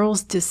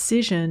Daryl's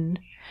decision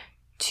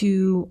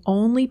to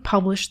only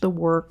publish the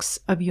works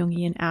of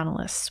Jungian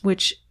Analysts,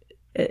 which,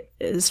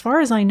 as far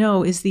as I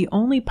know, is the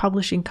only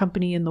publishing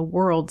company in the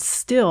world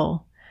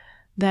still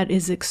that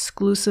is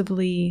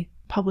exclusively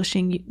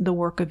publishing the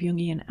work of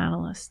Jungian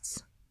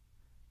Analysts?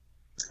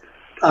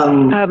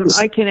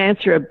 I can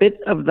answer a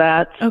bit of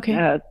that.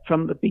 Okay.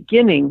 From the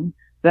beginning.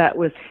 That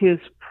was his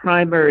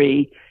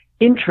primary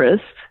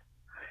interest.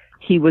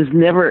 He was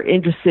never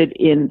interested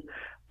in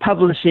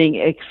publishing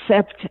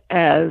except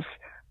as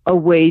a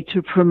way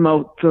to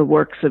promote the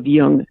works of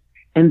Jung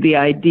and the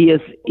ideas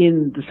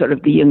in the sort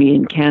of the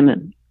Jungian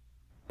canon.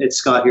 It's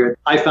Scott here.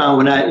 I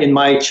found in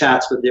my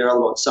chats with Daryl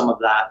about some of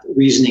that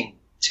reasoning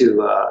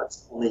to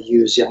only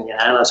use Jungian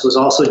Analysts was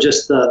also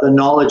just the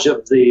knowledge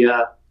of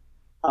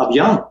of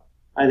Jung.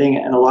 I think,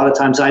 and a lot of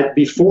times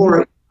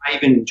before I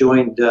even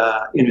joined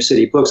Inner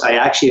City Books, I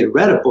actually had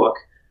read a book.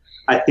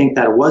 I think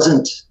that it was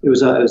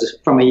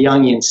from a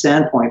Jungian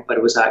standpoint, but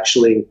it was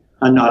actually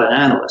not an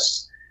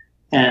analyst.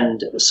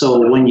 And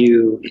so when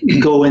you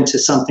go into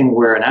something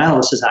where an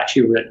analyst has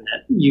actually written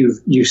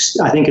it,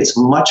 I think it's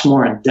much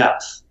more in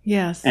depth.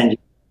 Yes. And you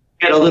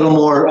get a little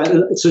more,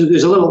 so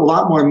there's a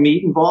lot more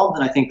meat involved.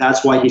 And I think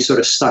that's why he sort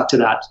of stuck to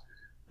that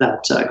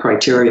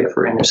criteria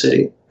for Inner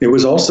City. It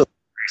was also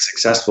very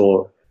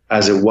successful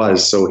as it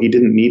was, so he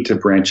didn't need to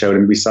branch out.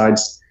 And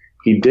besides,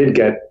 he did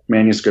get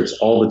manuscripts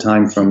all the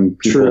time from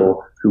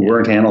people who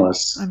weren't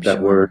analysts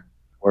were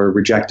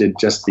rejected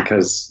just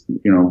because,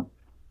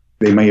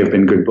 they may have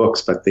been good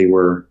books, but they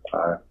were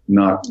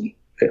not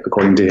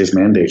according to his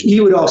mandate. He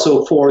would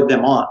also forward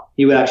them on.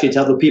 He would actually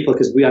tell the people,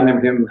 because I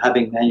remember him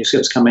having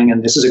manuscripts coming,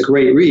 and this is a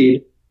great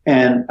read.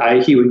 And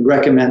he would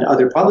recommend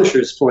other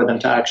publishers for them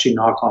to actually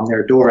knock on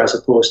their door as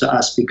opposed to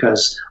us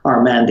because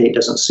our mandate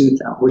doesn't suit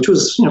them, which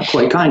was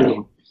quite kind of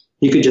him.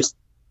 He could just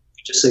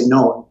say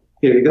no.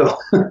 Here you go.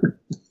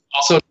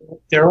 Also,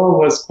 Daryl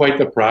was quite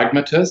the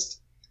pragmatist.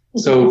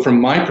 So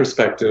from my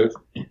perspective,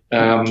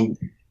 having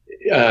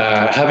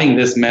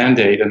this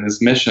mandate and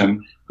this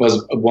mission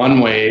was one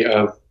way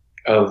of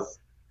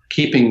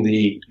keeping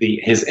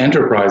his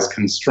enterprise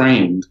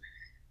constrained,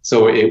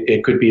 so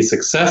it could be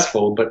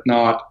successful, but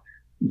not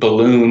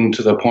balloon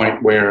to the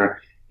point where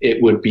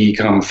it would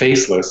become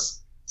faceless.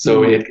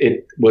 So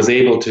it was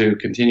able to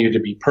continue to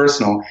be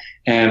personal,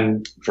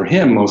 and for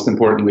him, most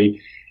importantly,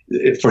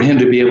 for him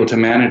to be able to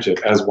manage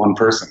it as one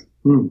person.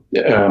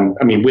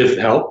 With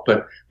help,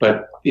 but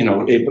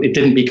it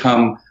didn't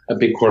become a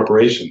big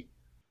corporation.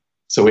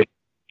 So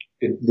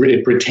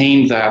it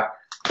retained that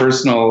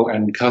personal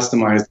and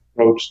customized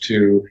approach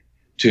to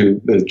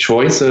the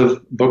choice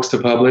of books to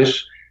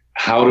publish,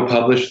 how to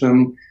publish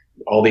them,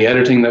 all the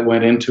editing that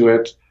went into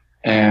it,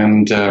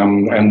 and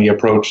the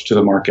approach to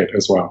the market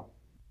as well.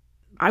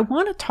 I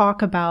want to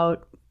talk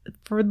about,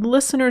 for the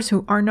listeners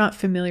who are not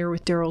familiar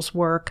with Daryl's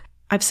work,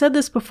 I've said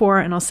this before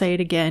and I'll say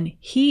it again,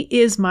 he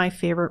is my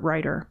favorite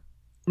writer.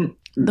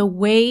 The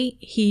way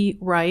he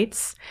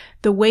writes,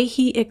 the way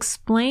he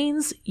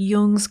explains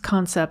Jung's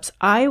concepts.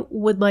 I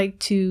would like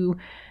to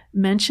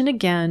mention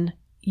again,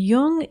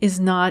 Jung is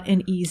not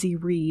an easy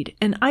read.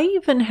 And I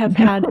even have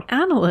had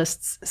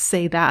analysts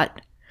say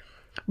that,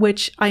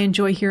 which I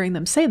enjoy hearing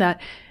them say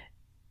that.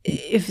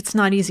 If it's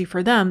not easy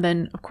for them,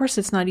 then of course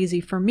it's not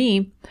easy for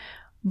me.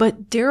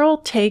 But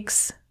Daryl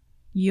takes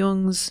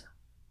Jung's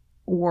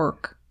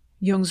work,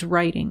 Jung's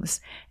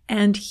writings,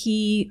 and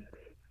he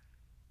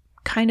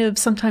kind of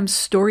sometimes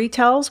story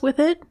tells with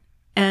it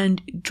and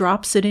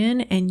drops it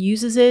in and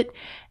uses it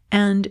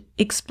and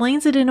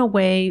explains it in a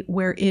way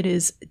where it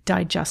is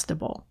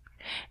digestible.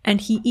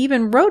 And he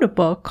even wrote a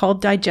book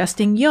called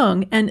Digesting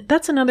Jung. And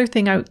that's another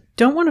thing I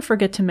don't want to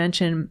forget to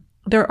mention.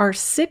 There are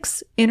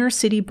 6 Inner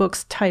City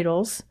Books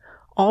titles,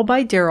 all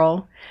by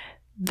Daryl,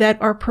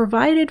 that are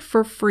provided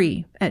for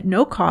free at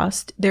no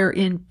cost. They're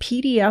in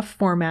PDF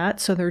format,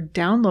 so they're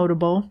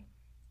downloadable.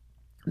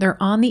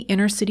 They're on the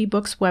Inner City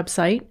Books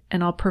website,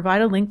 and I'll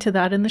provide a link to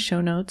that in the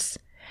show notes.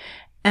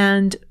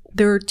 And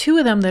there are 2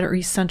 of them that are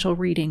essential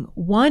reading.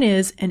 One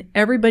is, and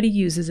everybody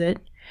uses it,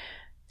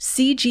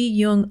 C.G.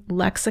 Jung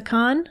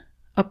Lexicon,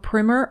 a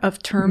primer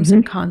of terms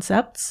and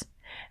concepts.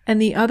 And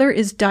the other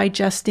is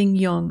Digesting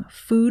Jung,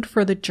 Food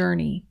for the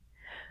Journey.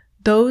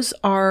 Those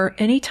are,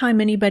 anytime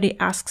anybody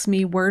asks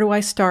me, where do I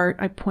start,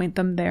 I point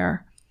them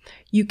there.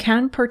 You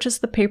can purchase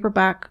the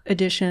paperback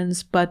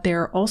editions, but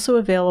they're also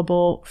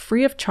available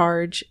free of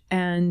charge.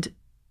 And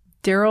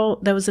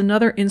Daryl, that was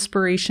another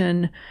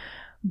inspiration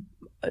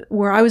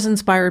where I was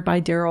inspired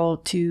by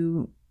Daryl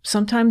to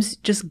sometimes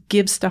just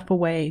give stuff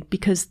away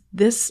because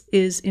this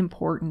is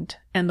important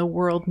and the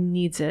world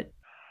needs it.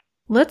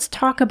 Let's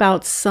talk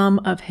about some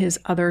of his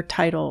other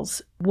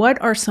titles. What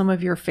are some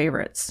of your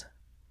favorites?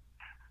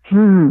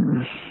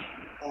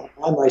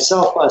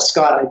 Myself,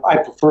 Scott, I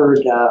preferred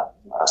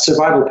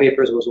Survival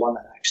Papers was one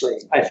that actually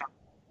I found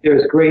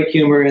there's great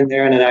humor in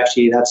there, and it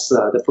actually, that's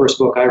the first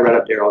book I read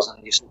of Daryl's,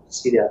 and you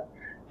see an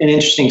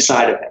interesting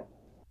side of him.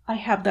 I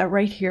have that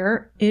right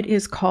here. It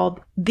is called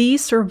The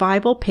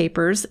Survival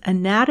Papers,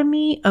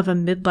 Anatomy of a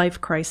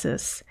Midlife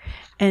Crisis.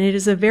 And it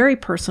is a very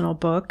personal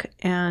book,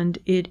 and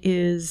it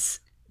is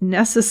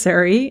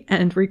necessary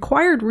and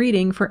required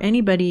reading for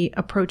anybody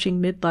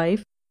approaching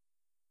midlife.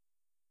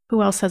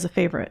 Who else has a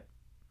favorite?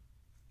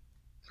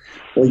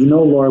 Well,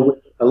 Laura,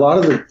 a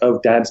lot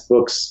of Dad's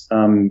books,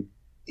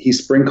 he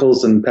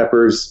sprinkles and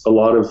peppers a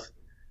lot of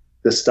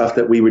the stuff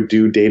that we would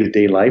do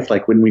day-to-day life.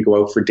 Like when we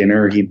go out for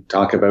dinner, he'd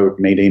talk about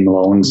Mayday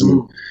Malones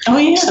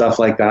and stuff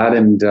like that.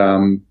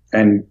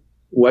 And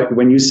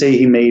when you say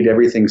he made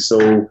everything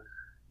so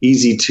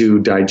easy to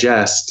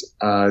digest,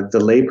 the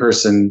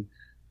layperson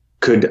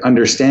could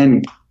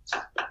understand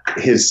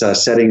his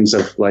settings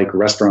of like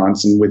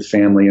restaurants and with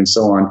family and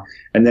so on.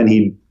 And then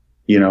he'd,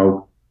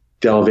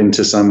 delve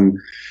into some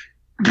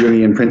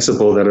Jungian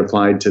principle that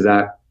applied to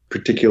that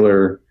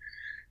particular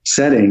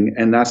setting.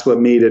 And that's what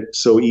made it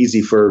so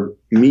easy for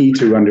me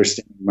to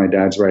understand my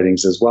dad's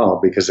writings as well,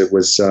 because it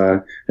was,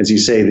 as you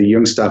say, the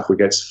Jung stuff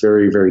gets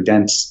very, very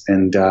dense,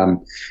 and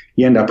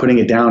you end up putting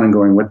it down and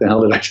going, what the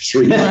hell did I just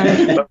read?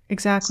 Right.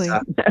 Exactly.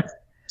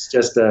 It's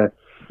just,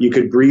 you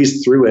could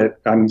breeze through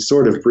it.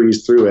 Sort of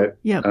breeze through it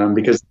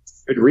because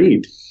it's a good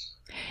read.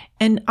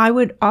 And I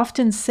would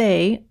often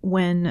say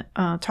when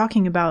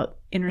talking about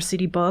inner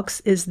city books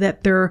is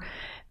that they're,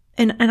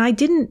 and I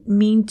didn't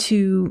mean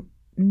to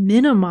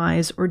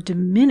minimize or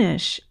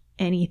diminish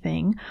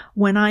anything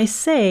when I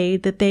say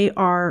that they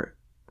are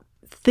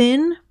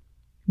thin,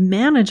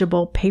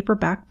 manageable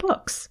paperback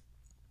books.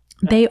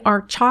 They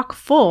are chock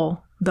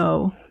full,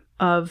 though,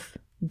 of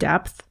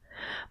depth,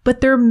 but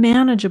they're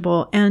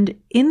manageable. And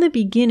in the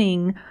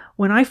beginning,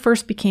 when I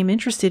first became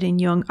interested in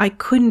Jung, I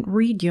couldn't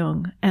read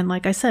Jung. And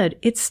like I said,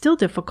 it's still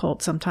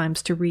difficult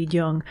sometimes to read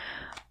Jung.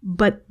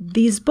 But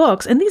these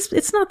books, and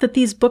it's not that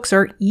these books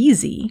are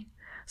easy.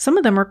 Some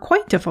of them are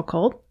quite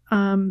difficult,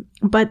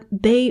 but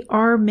they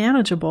are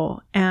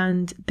manageable,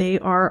 and they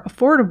are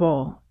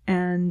affordable,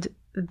 and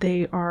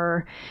they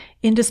are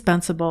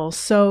indispensable.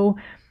 So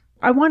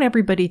I want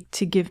everybody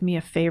to give me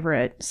a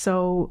favorite.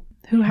 So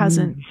who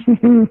hasn't?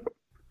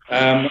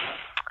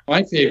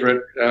 My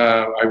favorite,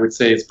 I would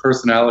say, is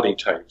Personality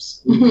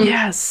Types.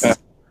 Yes.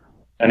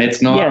 And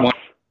it's not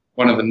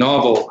one of the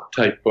novel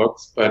type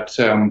books, but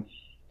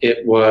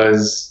it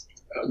was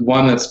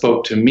one that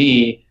spoke to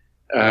me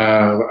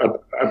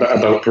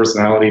about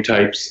personality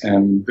types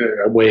and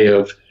a way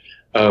of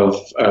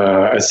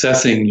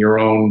assessing your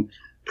own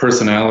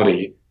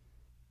personality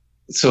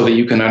so that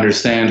you can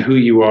understand who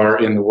you are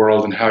in the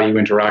world and how you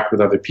interact with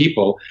other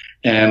people,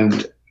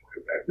 and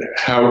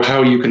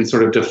how you can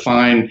sort of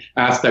define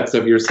aspects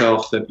of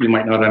yourself that you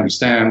might not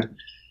understand,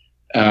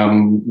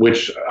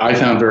 which I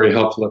found very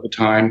helpful at the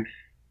time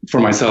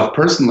for myself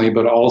personally,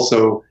 but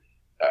also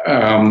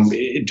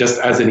just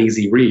as an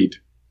easy read.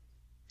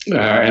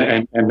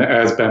 And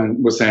as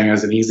Ben was saying,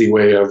 as an easy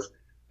way of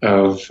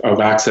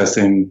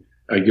accessing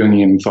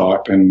Jungian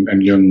thought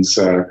and Jung's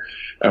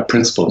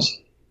principles.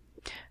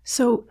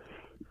 So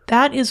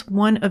that is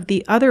one of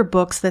the other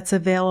books that's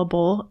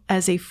available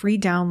as a free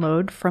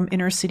download from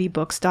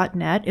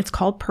innercitybooks.net. It's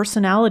called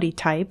Personality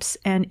Types,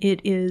 and it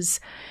is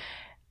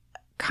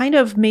kind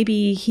of,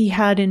 maybe he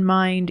had in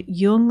mind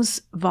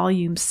Jung's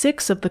volume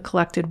 6 of the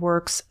collected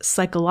works,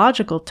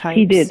 Psychological Types.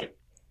 He did.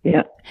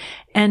 Yeah.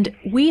 And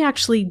we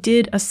actually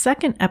did a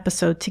second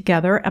episode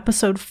together.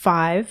 Episode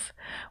 5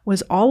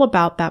 was all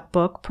about that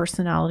book,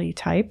 Personality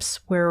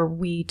Types, where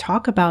we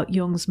talk about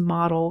Jung's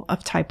model of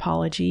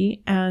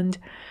typology. And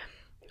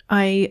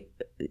I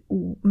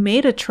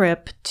made a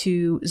trip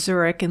to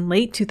Zurich in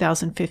late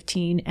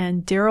 2015,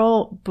 and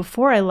Daryl,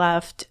 before I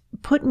left,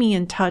 put me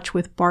in touch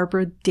with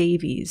Barbara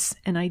Davies.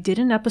 And I did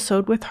an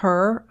episode with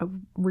her,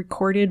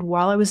 recorded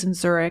while I was in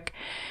Zurich.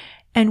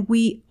 And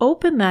we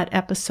opened that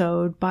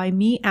episode by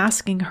me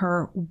asking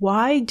her,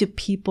 why do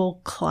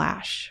people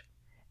clash?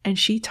 And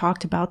she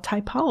talked about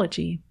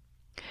typology.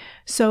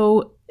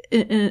 So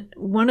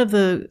one of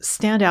the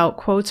standout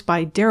quotes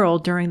by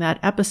Daryl during that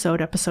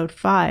episode, episode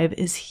 5,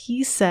 is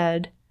he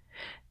said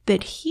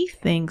that he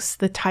thinks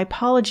the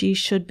typology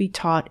should be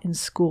taught in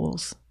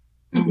schools.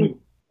 Mm-hmm.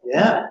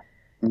 Yeah.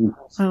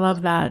 I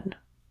love that.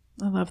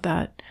 I love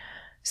that.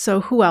 So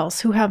who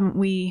else? Who haven't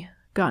we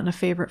gotten a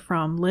favorite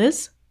from?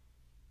 Liz?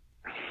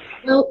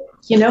 Well,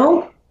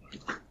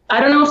 I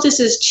don't know if this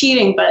is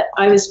cheating, but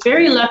I was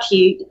very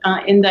lucky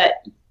in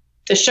that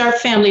the Sharp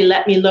family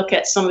let me look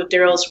at some of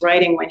Daryl's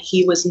writing when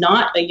he was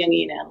not a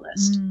Jungian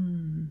analyst.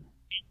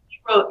 He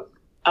wrote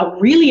a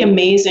really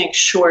amazing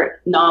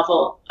short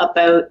novel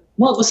about,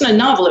 well, it wasn't a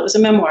novel, it was a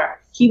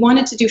memoir. He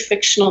wanted to do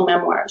fictional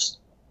memoirs.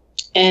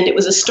 And it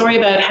was a story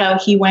about how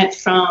he went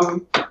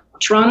from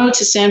Toronto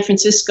to San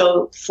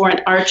Francisco for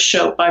an art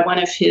show by one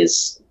of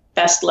his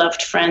best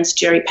loved friends,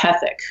 Jerry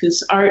Pethick,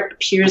 whose art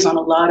appears on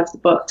a lot of the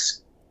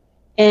books.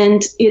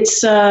 And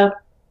it's, I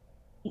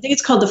think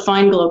it's called the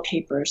Fine Glow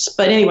Papers.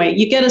 But anyway,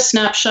 you get a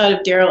snapshot of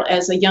Daryl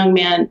as a young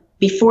man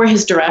before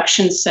his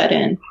directions set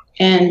in.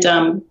 and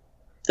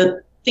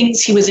the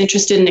things he was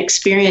interested in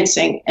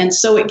experiencing. And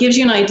so it gives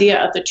you an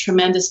idea of the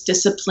tremendous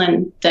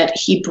discipline that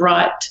he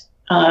brought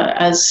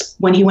as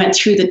when he went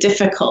through the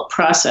difficult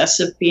process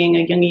of being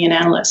a Jungian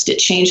analyst. It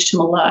changed him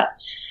a lot.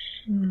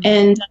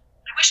 And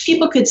I wish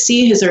people could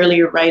see his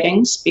earlier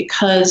writings,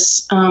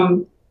 because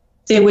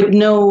they would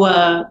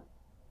know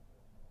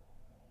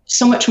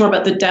so much more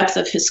about the depth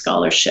of his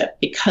scholarship,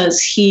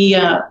 because he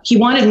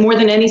wanted more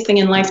than anything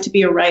in life to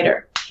be a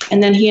writer.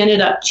 And then he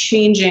ended up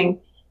changing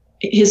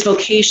his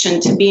vocation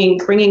to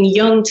bringing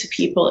Jung to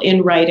people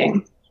in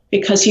writing,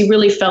 because he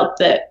really felt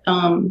that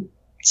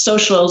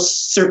social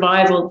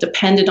survival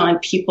depended on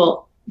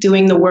people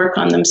doing the work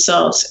on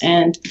themselves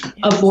and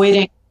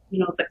avoiding,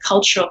 the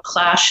cultural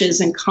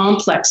clashes and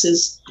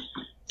complexes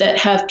that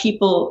have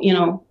people,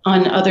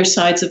 on other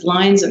sides of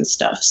lines and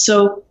stuff.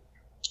 So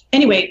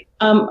anyway,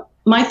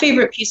 my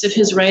favorite piece of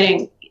his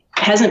writing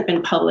hasn't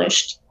been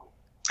published,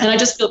 and I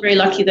just feel very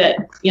lucky that,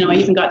 I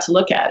even got to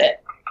look at it.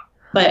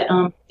 But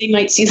they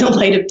might see the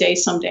light of day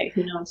someday.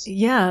 Who knows?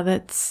 Yeah,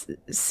 that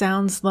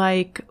sounds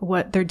like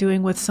what they're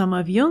doing with some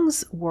of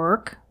Jung's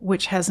work,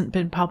 which hasn't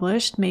been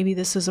published. Maybe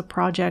this is a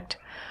project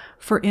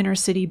for Inner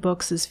City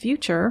Books'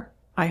 future,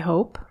 I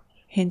hope.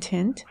 Hint,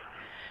 hint.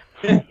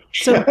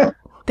 So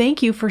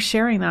thank you for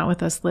sharing that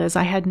with us, Liz.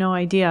 I had no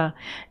idea.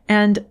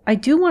 And I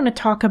do want to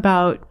talk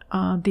about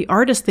the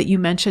artist that you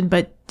mentioned,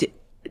 but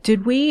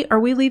are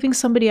we leaving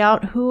somebody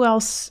out? Who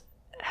else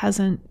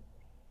hasn't?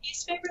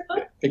 His favorite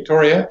book?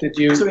 Victoria, did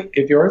you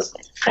give yours?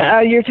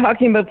 You're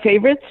talking about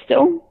favorites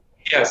still?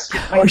 Yes.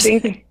 I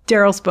think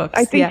Daryl's books.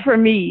 I think for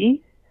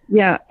me,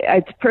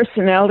 it's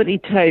personality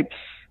types,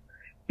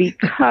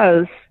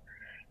 because,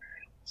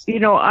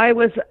 I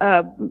was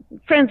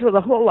friends with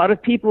a whole lot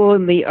of people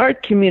in the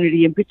art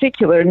community in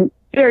particular, and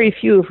very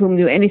few of whom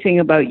knew anything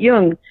about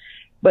Jung,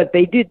 but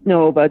they did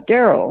know about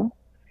Daryl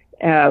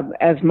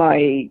as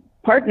my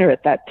partner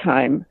at that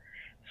time.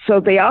 So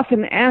they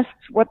often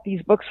asked what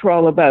these books were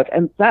all about,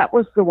 and that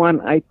was the one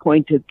I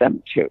pointed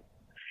them to.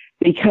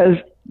 Because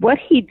what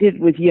he did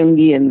with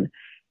Jungian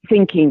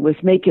thinking was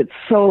make it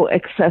so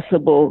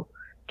accessible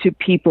to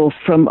people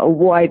from a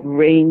wide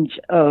range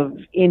of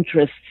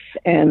interests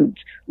and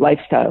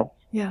lifestyle.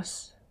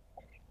 Yes.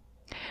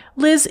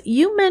 Liz,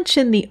 you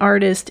mentioned the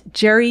artist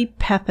Jerry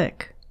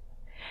Pethick.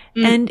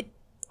 And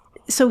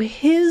so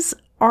his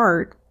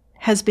art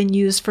has been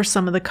used for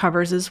some of the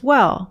covers as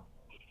well.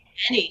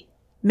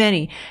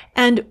 Many.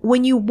 And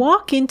when you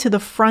walk into the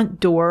front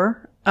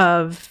door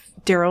of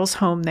Daryl's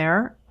home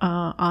there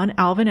on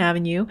Alvin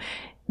Avenue,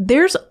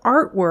 there's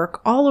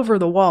artwork all over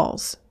the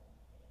walls.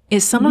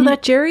 Is some of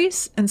that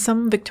Jerry's and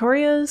some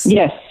Victoria's?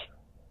 Yes.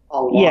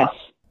 A lot. Yes.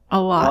 A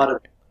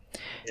lot.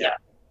 Yeah.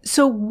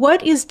 So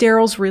what is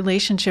Daryl's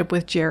relationship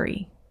with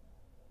Jerry?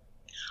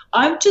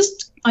 I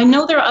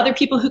know there are other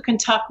people who can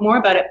talk more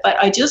about it, but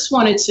I just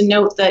wanted to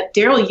note that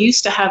Daryl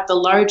used to have the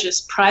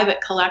largest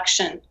private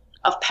collection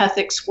of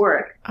Pethick's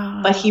work,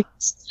 but he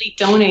recently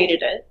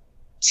donated it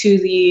to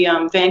the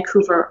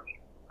Vancouver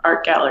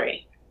Art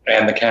Gallery.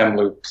 And the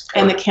Kamloops.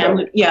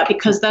 Yeah,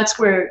 because that's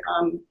where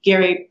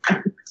Jerry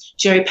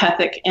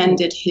Pethick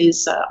ended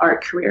his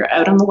art career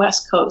out on the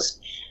West Coast.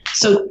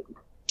 So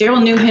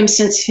Daryl knew him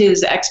since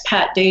his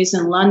expat days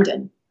in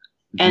London,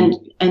 and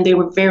they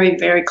were very,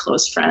 very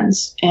close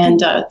friends. And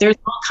there's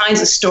all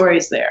kinds of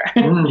stories there.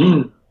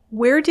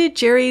 Where did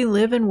Jerry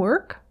live and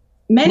work?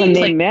 When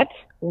they met,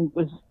 it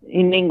was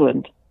in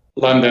England.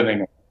 London,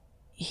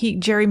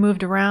 England. Jerry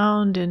moved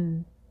around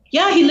and...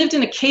 Yeah, he lived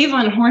in a cave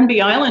on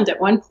Hornby Island at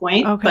one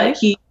point, but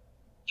he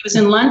was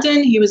in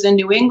London, he was in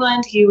New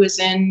England, he was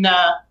in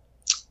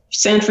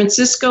San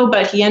Francisco,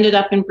 but he ended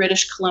up in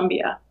British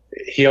Columbia.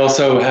 He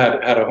also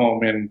had a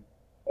home in,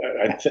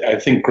 I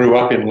think grew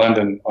up in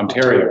London,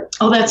 Ontario.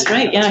 Oh, that's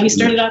right. Yeah, he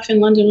started off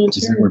in London,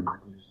 Ontario.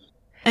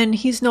 And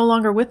he's no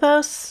longer with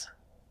us?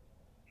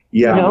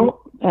 Yeah. No,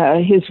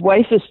 his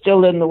wife is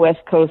still in the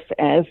West Coast,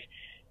 as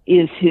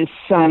is his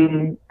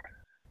son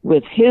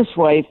with his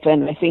wife,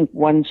 and I think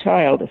one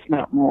child, if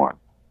not more.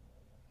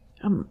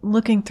 I'm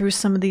looking through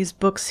some of these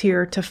books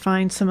here to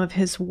find some of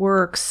his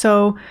work.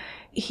 So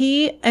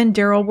he and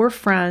Daryl were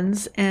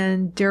friends,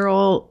 and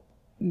Daryl,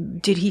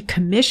 did he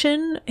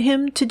commission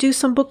him to do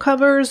some book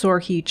covers, or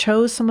he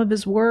chose some of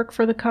his work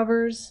for the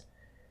covers?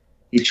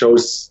 He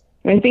chose.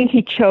 I think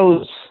he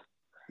chose.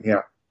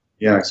 Yeah.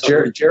 Yeah.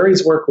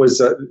 Jerry's work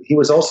was, he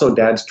was also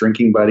Dad's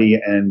drinking buddy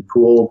and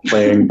pool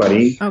playing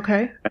buddy.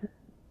 Okay.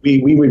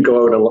 We would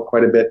go out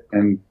quite a bit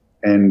and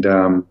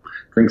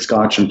drink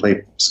scotch and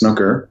play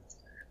snooker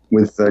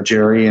with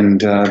Jerry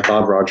and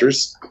Bob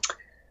Rogers.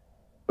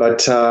 But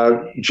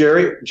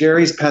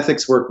Jerry's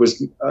Pethick's work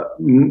was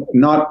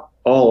not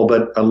all,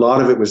 but a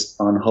lot of it was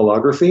on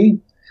holography,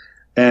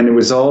 and it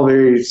was all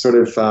very sort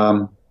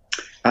of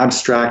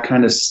abstract,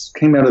 kind of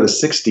came out of the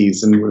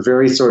 60s and were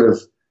very sort of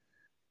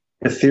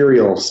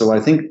ethereal. So I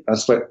think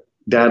that's what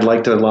Dad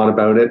liked a lot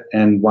about it,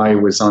 and why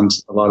it was on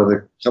a lot of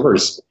the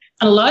covers.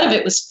 And a lot of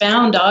it was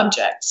found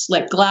objects,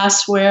 like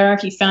glassware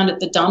he found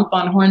at the dump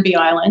on Hornby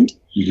Island.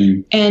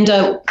 Mm-hmm. And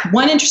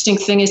one interesting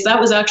thing is that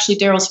was actually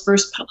Daryl's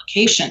first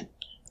publication,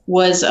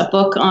 was a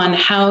book on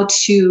how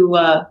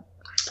to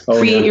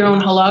create your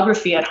own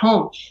holography at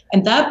home.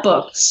 And that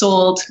book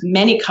sold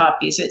many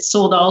copies. It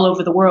sold all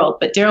over the world.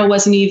 But Daryl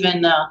wasn't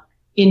even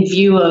in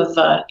view of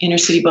Inner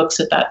City Books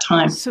at that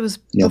time. So it was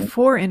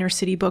before Inner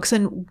City Books.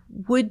 And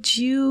would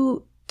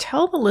you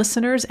tell the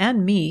listeners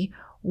and me,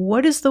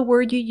 what is the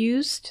word you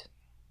used?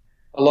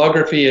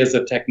 Holography is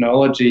a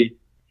technology,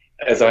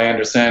 as I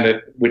understand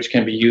it, which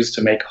can be used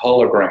to make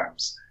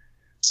holograms.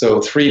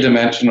 So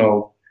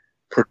three-dimensional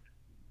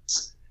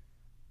projections.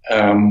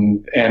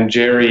 And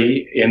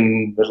Jerry,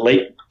 in the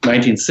late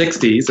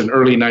 1960s and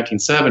early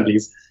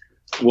 1970s,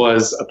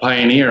 was a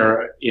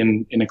pioneer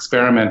in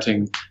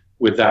experimenting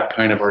with that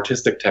kind of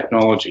artistic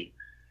technology.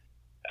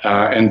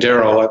 And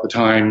Daryl, at the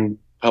time,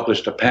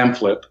 published a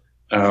pamphlet,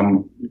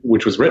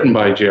 which was written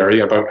by Jerry,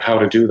 about how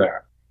to do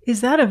that.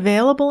 Is that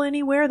available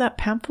anywhere, that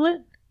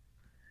pamphlet?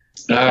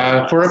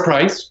 For a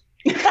price.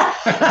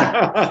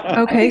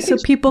 Okay, so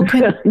people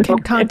can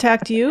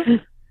contact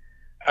you?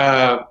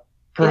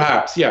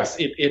 Perhaps, yes.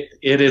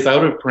 It is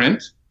out of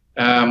print.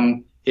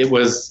 It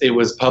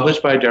was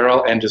published by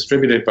Daryl and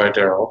distributed by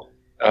Daryl,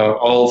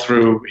 all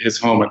through his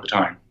home at the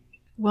time.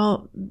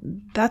 Well,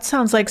 that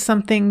sounds like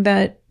something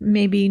that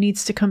maybe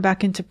needs to come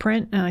back into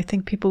print, and I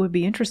think people would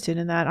be interested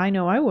in that. I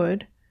know I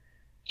would.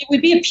 It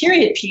would be a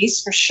period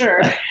piece for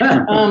sure.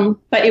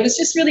 But it was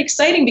just really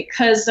exciting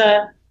because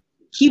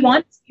he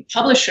wanted to be a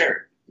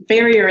publisher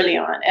very early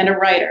on and a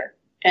writer.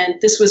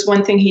 And this was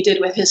one thing he did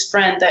with his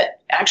friend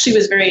that actually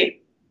was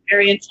very,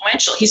 very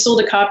influential. He sold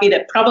a copy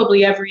that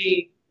probably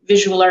every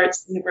visual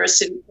arts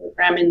university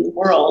program in the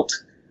world.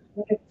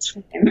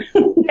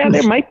 Yeah,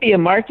 there might be a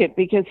market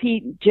because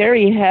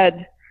Jerry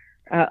had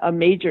a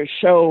major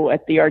show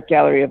at the Art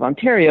Gallery of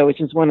Ontario,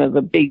 which is one of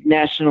the big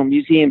national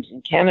museums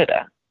in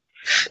Canada.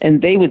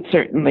 And they would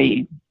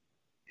certainly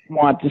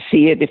want to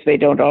see it if they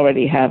don't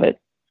already have it.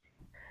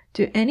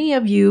 Do any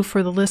of you,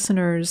 for the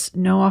listeners,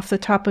 know off the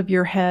top of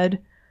your head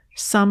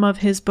some of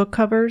his book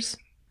covers?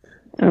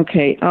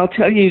 Okay, I'll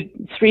tell you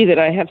three that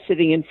I have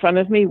sitting in front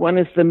of me. One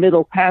is The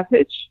Middle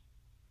Passage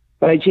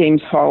by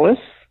James Hollis.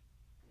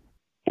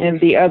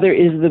 And the other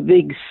is The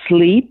Big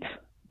Sleep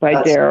by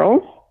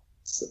Daryl.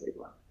 That's the big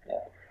one.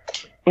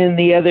 Yeah. And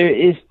the other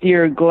is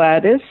Dear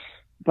Gladys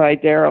by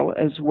Daryl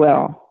as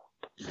well.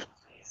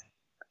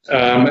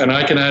 And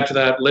I can add to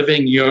that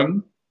Living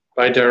Jung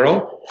by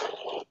Daryl.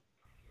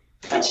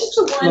 That's just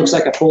the one. Looks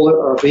like a polar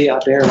or a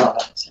bear on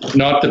it.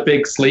 Not The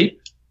Big Sleep.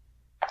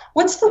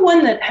 What's the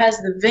one that has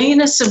the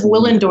Venus of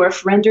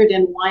Willendorf rendered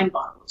in wine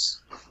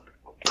bottles?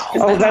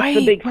 Oh, that's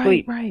The Big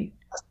Sleep. Right.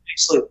 That's the Big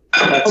Sleep.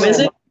 Oh, is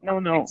it?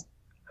 No.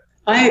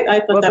 I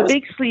thought that was... The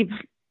Big Sleep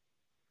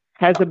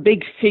has a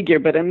big figure,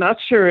 but I'm not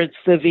sure it's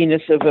the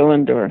Venus of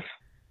Willendorf.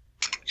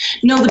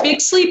 No, The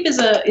Big Sleep is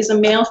a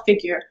male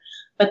figure,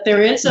 but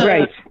there is a...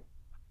 Right.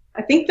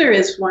 I think there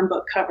is one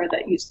book cover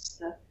that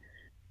uses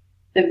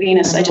the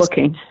Venus. I'm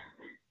looking.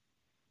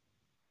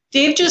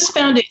 Dave just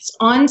found it's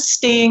On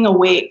Staying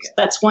Awake.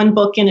 That's one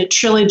book in a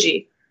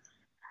trilogy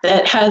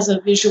that has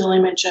a visual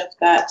image of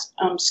that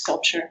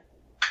sculpture.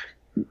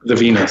 The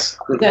Venus.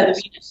 Yeah,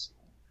 the Venus.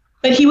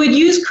 But he would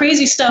use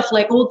crazy stuff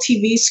like old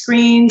TV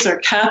screens or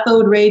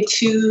cathode ray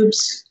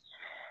tubes.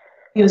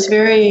 He was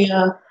very,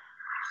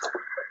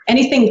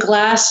 anything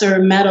glass or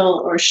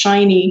metal or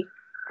shiny,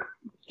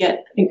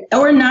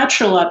 or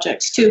natural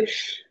objects too.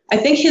 I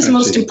think his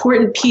most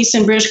important piece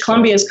in British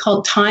Columbia is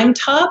called Time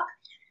Top.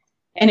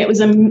 And it was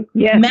a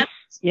map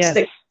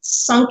that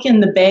sunk in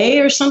the bay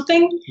or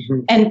something,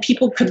 and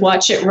people could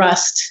watch it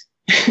rust.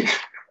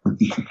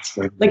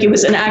 Like it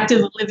was an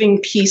active living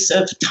piece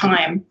of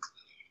time.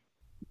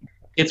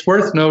 It's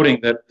worth noting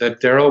that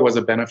Daryl was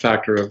a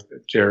benefactor of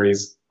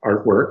Jerry's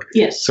artwork.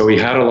 Yes. So he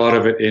had a lot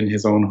of it in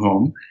his own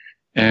home.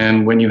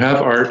 And when you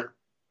have art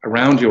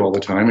around you all the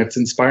time, it's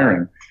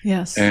inspiring.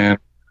 Yes. And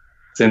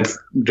since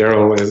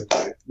Daryl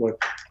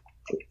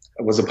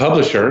was a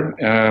publisher,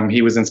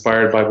 he was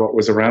inspired by what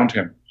was around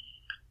him.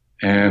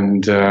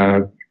 And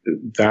that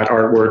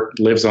artwork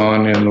lives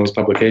on in those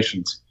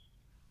publications.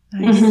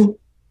 Nice. Mm-hmm.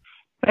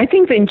 I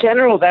think in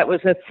general that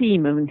was a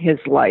theme in his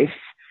life,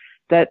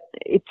 that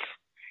it's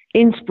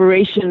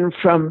inspiration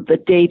from the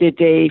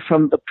day-to-day,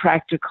 from the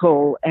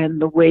practical,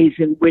 and the ways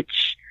in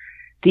which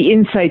the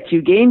insights you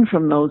gain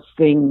from those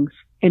things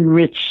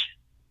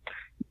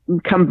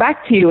come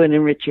back to you and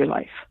enrich your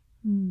life.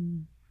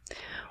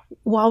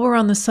 While we're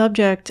on the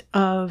subject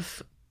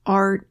of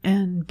art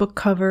and book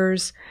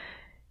covers,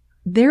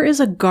 there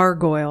is a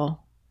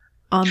gargoyle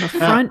on the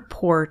front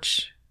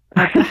porch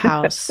of the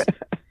house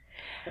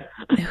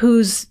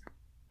whose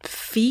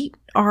feet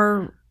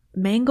are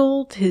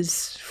mangled.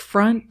 His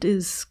front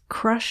is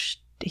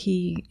crushed.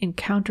 He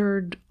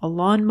encountered a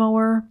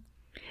lawnmower,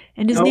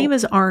 and his name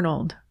is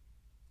Arnold.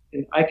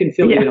 I can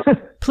fill you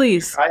in.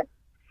 Please.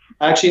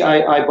 I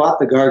bought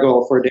the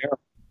gargoyle for Daryl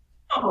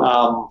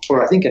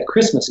for I think a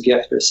Christmas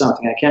gift or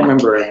something. I can't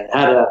remember. And it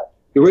had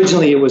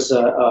Originally, it was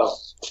a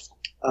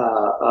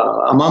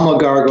mama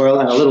gargoyle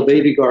and a little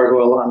baby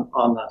gargoyle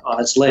on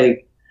its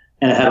leg,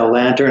 and it had a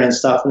lantern and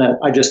stuff. And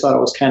I just thought it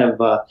was kind of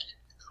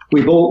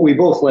we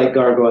both like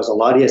gargoyles a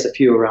lot. He has a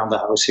few around the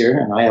house here,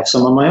 and I have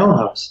some in my own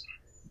house.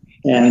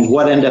 And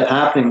what ended up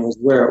happening was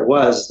where it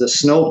was, the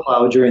snow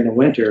plow during the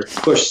winter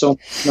pushed so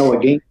much snow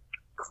again,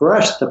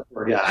 crushed the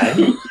poor guy.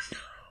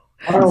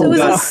 So it was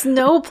a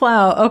snow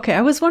plow. Okay,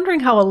 I was wondering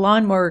how a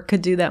lawnmower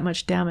could do that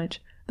much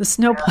damage. The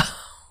snow plow.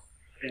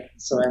 Yeah.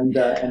 So and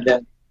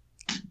then.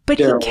 But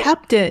he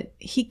kept it.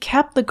 He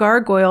kept the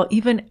gargoyle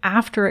even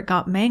after it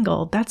got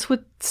mangled. That's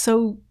what's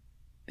so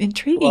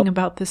intriguing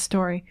about this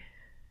story.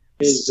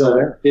 His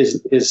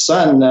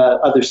son,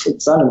 other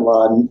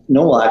son-in-law,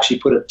 Noel, actually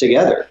put it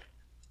together,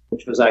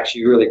 which was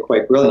actually really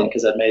quite brilliant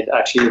because it made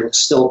actually look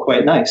still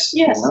quite nice.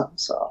 Yes. You know?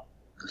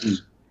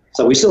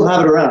 So we still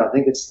have it around. I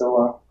think it's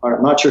still.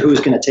 I'm not sure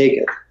who's going to take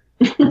it.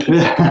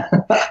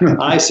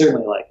 I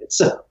certainly like it.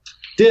 So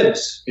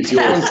dibs. It's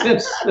yours.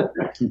 Dibs.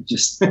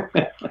 Just.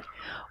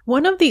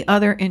 One of the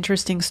other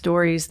interesting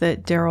stories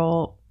that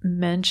Daryl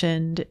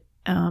mentioned,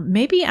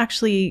 maybe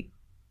actually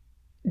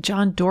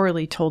John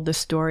Dorley told this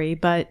story,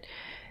 but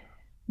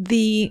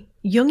the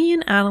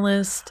Jungian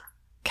analyst,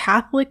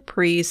 Catholic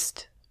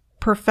priest,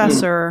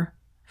 professor,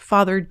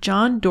 Father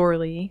John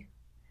Dorley,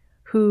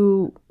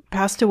 who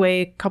passed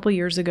away a couple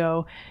years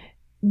ago,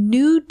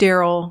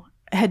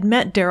 had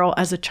met Daryl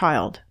as a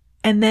child.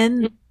 And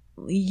then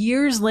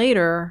years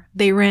later,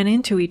 they ran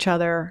into each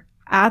other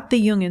at the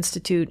Jung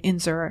Institute in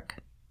Zurich.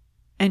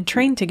 And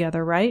trained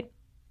together, right?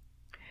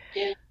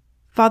 Yeah.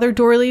 Father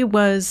Dorley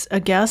was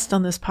a guest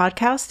on this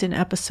podcast in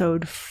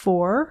episode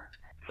 4.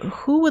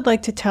 Who would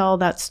like to tell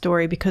that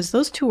story? Because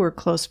those two were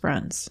close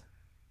friends.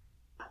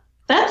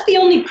 That's the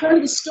only part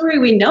of the story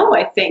we know,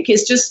 I think,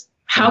 is just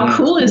how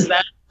cool is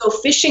that? Go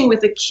fishing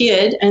with a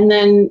kid, and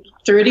then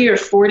 30 or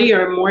 40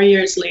 or more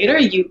years later,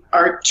 you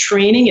are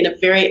training in a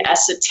very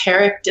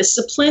esoteric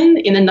discipline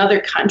in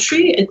another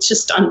country. It's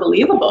just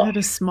unbelievable. At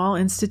a small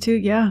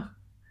institute, yeah.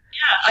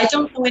 Yeah, I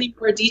don't know any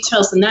more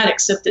details than that,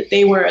 except that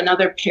they were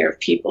another pair of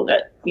people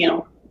that,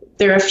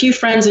 there are a few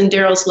friends in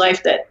Daryl's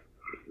life that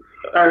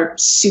are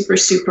super,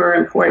 super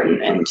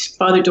important, and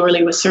Father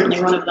Dorley was certainly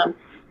one of them.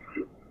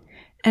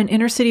 And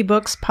Inner City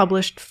Books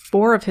published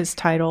 4 of his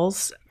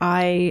titles.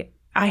 I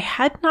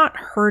had not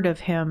heard of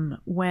him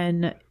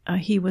when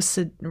he was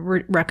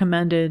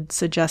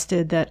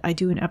suggested that I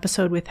do an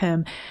episode with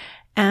him.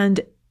 And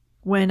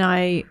when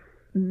I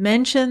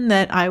mentioned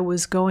that I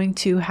was going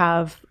to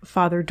have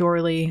Father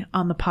Dorley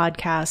on the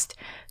podcast,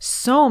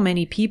 so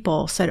many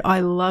people said, I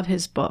love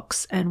his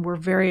books, and were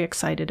very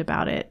excited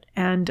about it.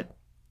 And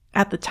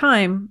at the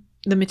time,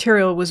 the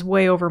material was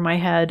way over my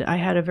head. I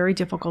had a very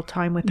difficult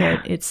time with it.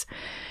 It's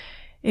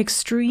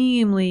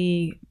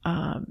extremely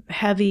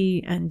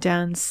heavy and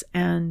dense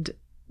and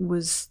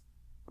was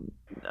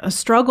a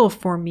struggle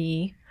for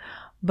me,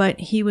 but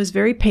he was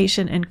very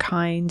patient and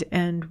kind,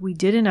 and we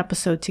did an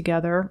episode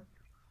together.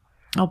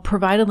 I'll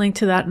provide a link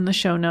to that in the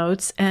show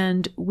notes.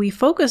 And we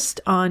focused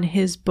on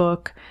his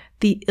book,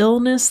 The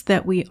Illness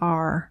That We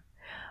Are,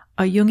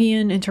 a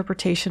Jungian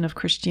interpretation of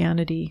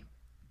Christianity.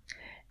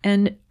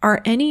 And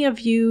are any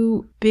of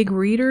you big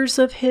readers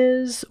of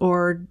his,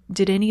 or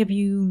did any of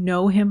you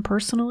know him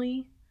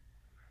personally?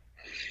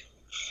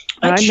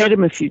 I met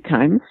him a few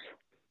times,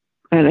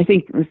 and I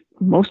think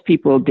most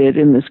people did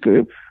in this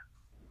group.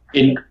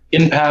 In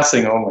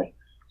passing only.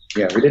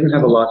 Yeah, we didn't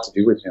have a lot to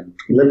do with him.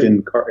 He lived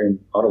in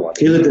Ottawa.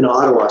 He lived in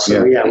Ottawa,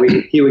 so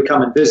he would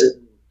come and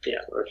visit. Yeah,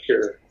 or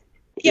sure.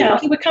 Yeah,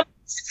 he would come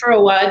for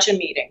Awaja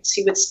meetings.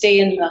 He would stay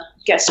in the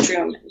guest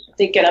room.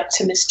 They'd get up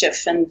to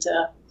mischief and,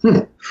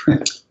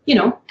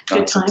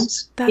 good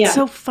times. That's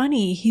so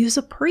funny. He was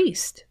a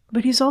priest,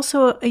 but he's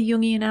also a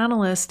Jungian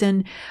analyst.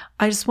 And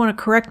I just want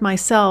to correct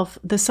myself.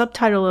 The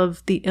subtitle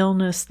of The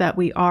Illness That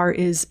We Are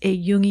is A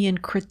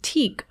Jungian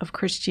Critique of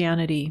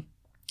Christianity.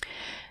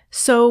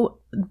 So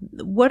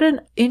what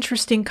an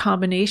interesting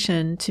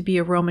combination to be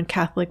a Roman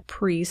Catholic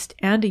priest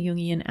and a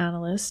Jungian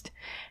analyst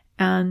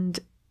and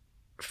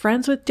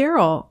friends with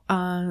Daryl.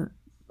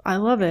 I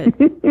love it.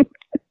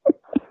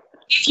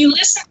 If you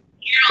listen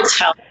to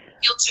Daryl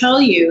he'll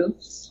tell you,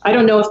 I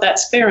don't know if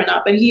that's fair or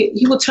not, but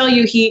he will tell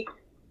you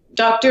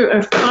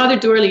Father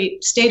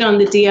Dorley stayed on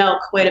the DL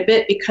quite a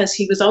bit because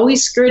he was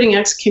always skirting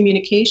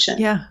excommunication.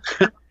 Yeah.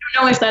 I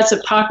don't know if that's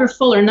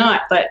apocryphal or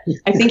not, but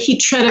I think he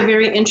tread a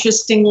very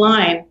interesting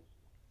line.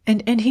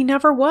 And he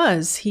never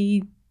was.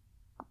 He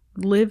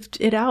lived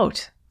it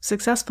out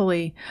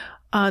successfully.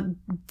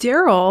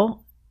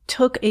 Daryl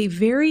took a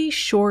very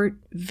short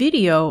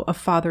video of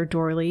Father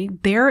Dorley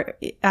there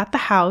at the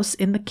house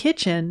in the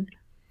kitchen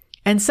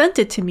and sent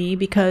it to me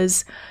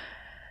because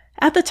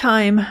at the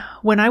time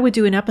when I would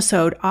do an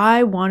episode,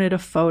 I wanted a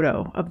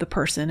photo of the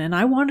person, and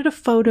I wanted a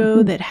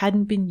photo that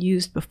hadn't been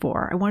used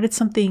before. I wanted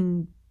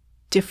something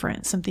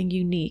different, something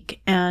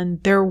unique.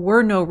 And there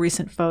were no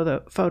recent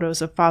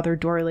photos of Father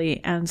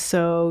Dorley. And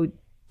so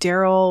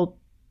Daryl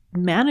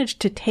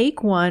managed to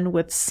take one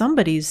with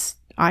somebody's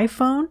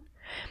iPhone.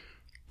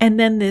 And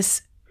then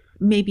this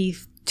maybe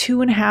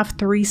 2.5,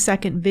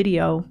 3-second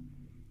video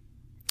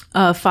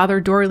of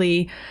Father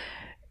Dorley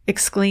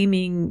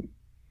exclaiming,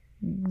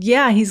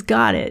 yeah, he's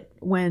got it,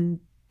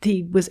 when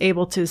he was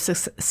able to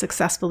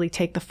successfully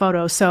take the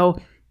photo. So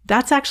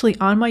that's actually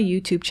on my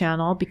YouTube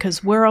channel,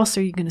 because where else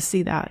are you going to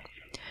see that?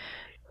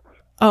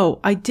 Oh,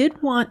 I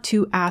did want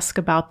to ask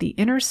about the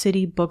Inner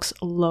City Books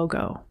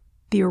logo,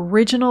 the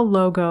original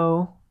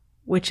logo,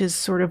 which is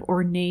sort of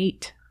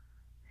ornate.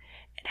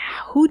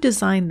 Who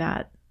designed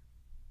that?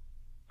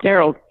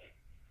 Daryl.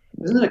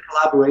 Isn't it a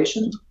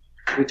collaboration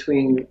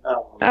between?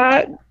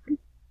 I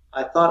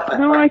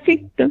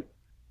think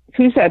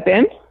who's that,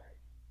 Ben?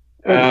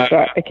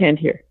 Scott? I can't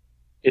hear.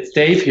 It's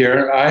Dave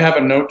here. I have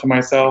a note to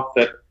myself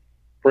that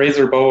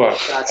Fraser Boa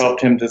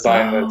helped him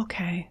design this.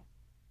 Okay.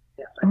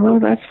 Oh,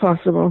 that's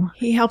possible.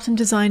 He helped him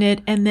design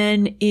it, and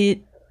then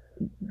did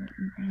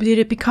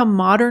it become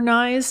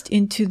modernized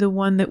into the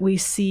one that we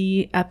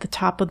see at the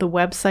top of the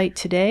website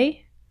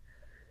today?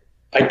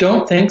 I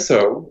don't think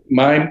so.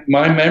 My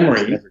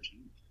memory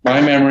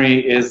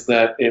is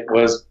that it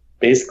was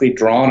basically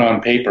drawn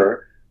on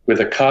paper with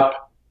a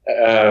cup,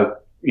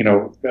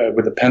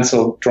 with a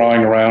pencil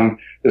drawing around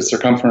the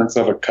circumference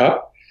of a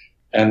cup,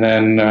 and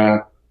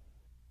then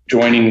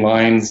joining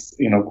lines,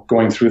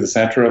 going through the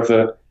center of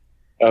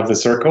the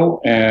circle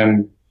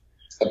and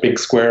a big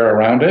square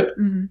around it.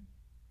 Mm-hmm.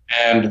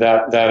 And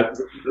that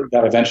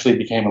eventually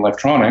became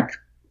electronic.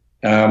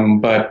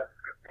 But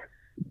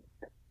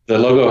the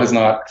logo has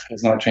not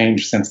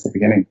changed since the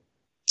beginning.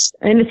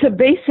 And it's a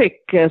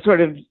basic sort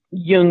of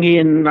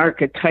Jungian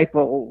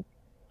archetypal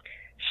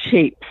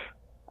shape,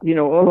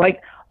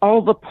 like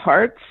all the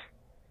parts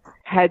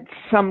had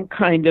some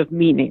kind of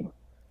meaning.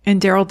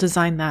 And Daryl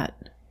designed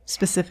that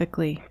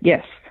specifically.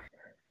 Yes.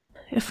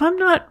 If I'm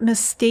not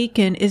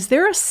mistaken, is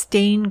there a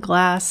stained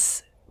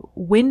glass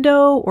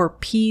window or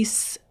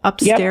piece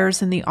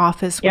upstairs in the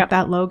office with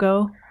that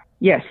logo?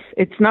 Yes.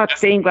 It's not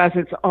stained glass.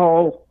 It's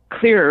all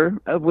clear,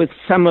 with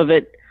some of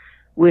it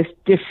with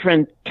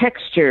different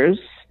textures.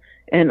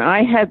 And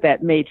I had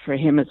that made for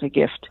him as a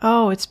gift.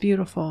 Oh, it's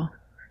beautiful.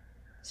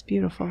 It's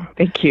beautiful.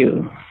 Thank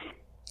you.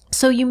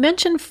 So you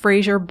mentioned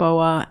Fraser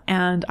Boa,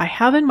 and I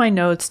have in my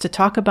notes to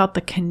talk about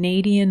the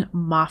Canadian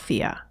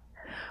Mafia,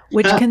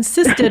 which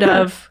consisted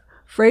of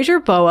Fraser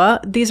Boa.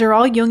 These are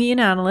all Jungian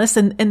analysts,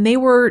 and they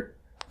were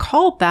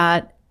called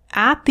that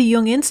at the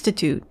Jung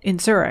Institute in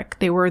Zurich.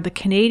 They were the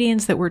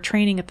Canadians that were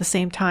training at the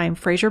same time.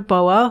 Fraser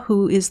Boa,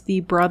 who is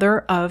the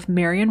brother of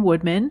Marion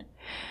Woodman,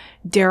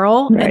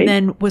 Daryl, and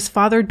then was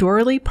Father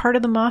Dorley part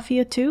of the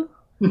Mafia too?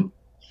 So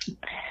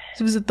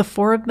was it the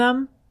four of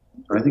them?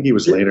 I think he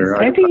was later.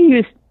 I think he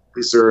was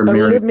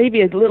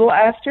maybe a little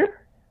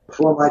after.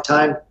 Before my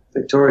time,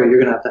 Victoria, you're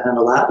going to have to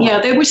handle that one.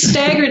 Yeah, they were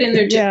staggered in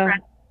their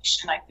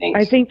differentiation, I think.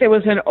 I think there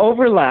was an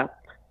overlap,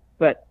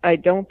 but I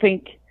don't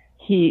think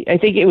I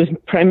think it was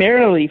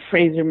primarily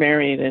Fraser,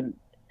 Marion,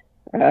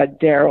 and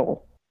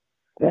Daryl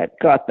that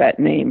got that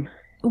name.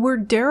 Were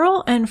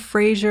Daryl and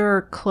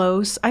Fraser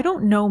close? I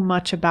don't know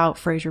much about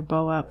Fraser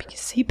Boa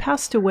because he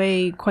passed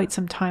away quite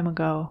some time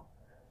ago.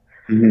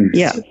 Mm-hmm.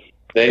 Yeah.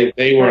 They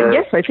were.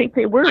 Yes, I think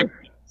they were.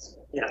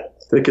 Yeah.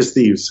 Thick as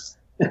thieves.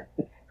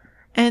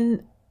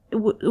 And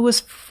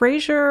was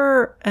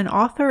Fraser an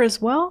author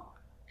as well?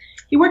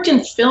 He worked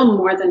in film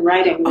more than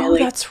writing,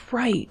 really. Oh, that's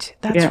right.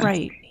 That's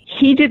right.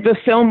 He did the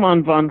film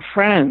on von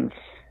Franz.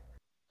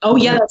 Oh,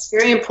 yeah, that's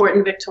very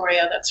important,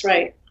 Victoria. That's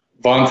right.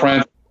 Von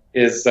Franz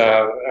is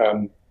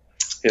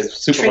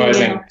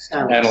supervising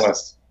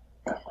analyst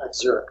at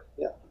Zurich.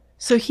 Yeah.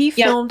 So he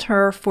filmed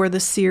her for the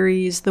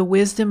series The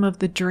Wisdom of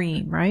the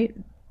Dream, right?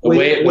 The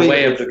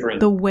Way of the Dream.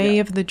 The Way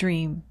of the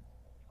Dream.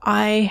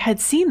 I had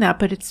seen that,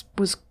 but it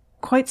was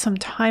quite some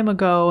time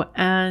ago.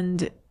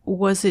 And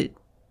was it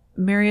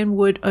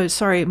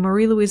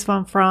Marie-Louise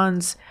von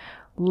Franz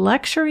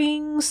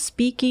lecturing,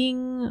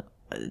 speaking?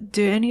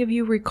 Do any of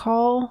you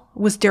recall?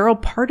 Was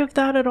Daryl part of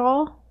that at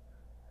all?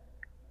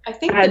 I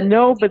think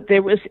no, but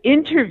there was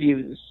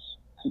interviews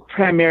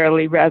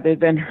primarily rather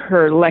than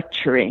her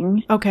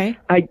lecturing. Okay.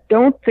 I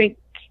don't think,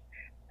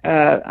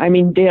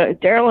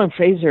 Daryl and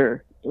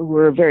Fraser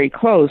were very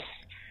close,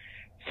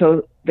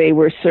 so they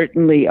were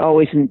certainly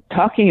always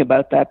talking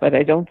about that, but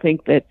I don't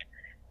think that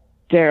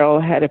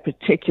Daryl had a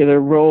particular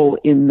role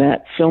in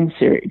that film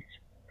series.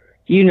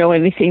 Do you know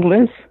anything,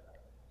 Liz?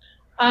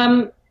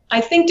 I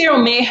think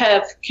Daryl may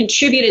have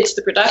contributed to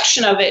the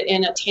production of it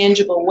in a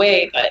tangible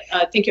way, but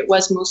I think it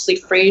was mostly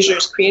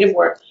Fraser's creative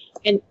work.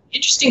 And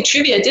interesting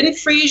trivia, didn't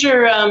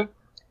Fraser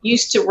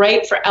used to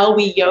write for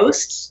Elwy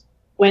Yost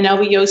when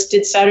Elwy Yost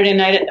did Saturday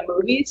Night at the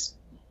Movies?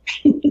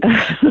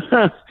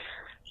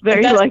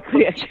 Very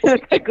likely.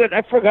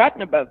 I've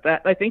forgotten about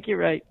that. I think you're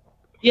right.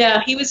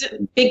 Yeah, he was a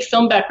big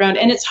film background,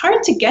 and it's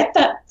hard to get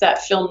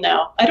that film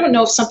now. I don't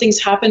know if something's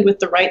happened with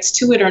the rights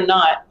to it or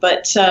not,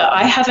 but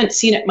I haven't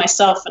seen it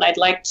myself, and I'd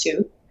like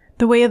to.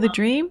 The Way of the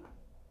Dream?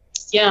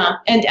 Yeah,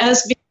 and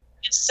as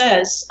Victoria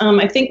says,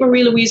 I think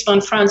Marie-Louise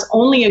von Franz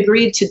only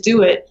agreed to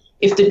do it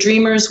if the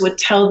dreamers would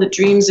tell the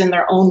dreams in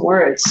their own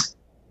words,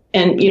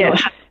 and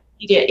have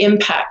immediate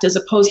impact, as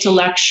opposed to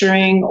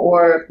lecturing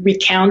or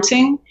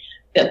recounting.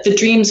 That the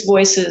dreamer's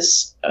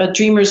voices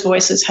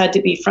had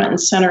to be front and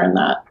center in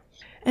that.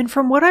 And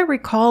from what I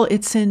recall,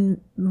 it's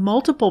in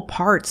multiple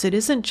parts. It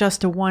isn't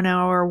just a 1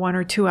 hour, 1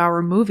 or 2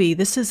 hour movie.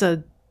 This is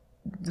a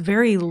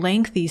very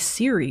lengthy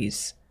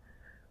series.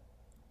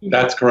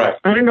 That's correct.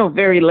 I don't know,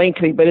 very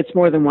lengthy, but it's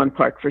more than one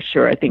part for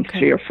sure. I think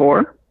 3 or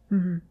 4.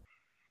 Mm-hmm.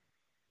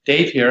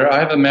 Dave here. I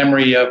have a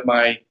memory of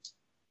my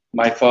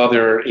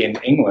father in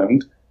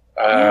England,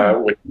 where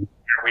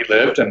we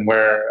lived and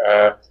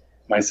where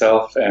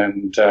myself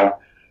and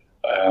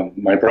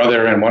my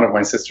brother and one of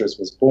my sisters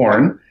was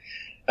born.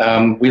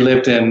 We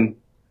lived in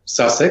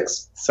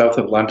Sussex, south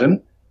of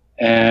London,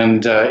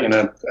 and in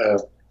a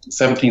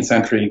 17th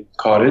century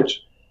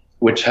cottage,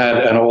 which had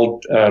an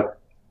old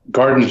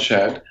garden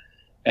shed.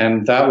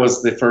 And that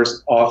was the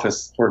first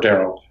office for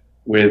Daryl,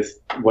 with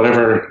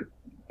whatever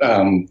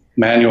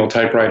manual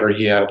typewriter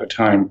he had at the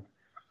time.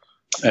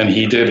 And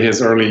he did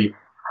his early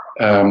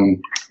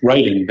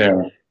writing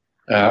there,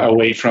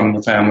 away from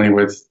the family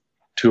with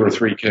 2 or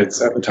 3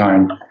 kids at the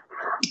time.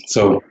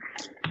 So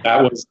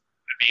that was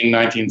in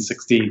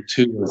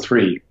 1962 or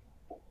 3.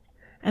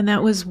 And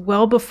that was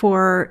well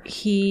before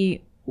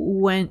he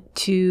went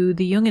to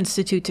the Jung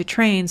Institute to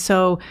train.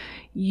 So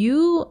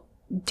you,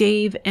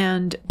 Dave,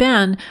 and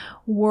Ben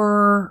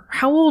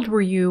how old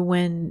were you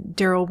when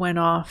Daryl went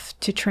off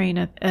to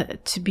train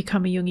to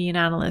become a Jungian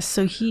analyst?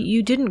 So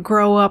you didn't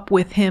grow up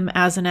with him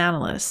as an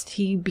analyst.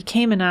 He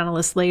became an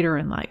analyst later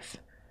in life.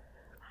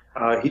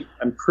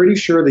 I'm pretty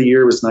sure the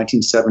year was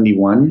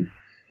 1971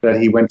 that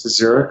he went to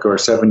Zurich, or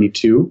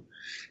 72.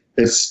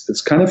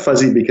 It's kind of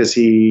fuzzy because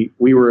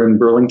we were in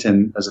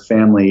Burlington as a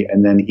family,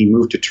 and then he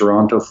moved to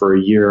Toronto for a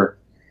year,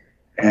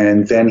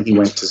 and then he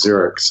went to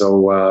Zurich.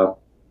 So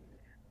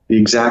the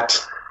exact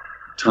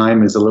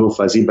time is a little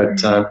fuzzy,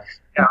 but I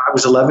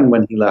was 11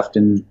 when he left,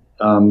 and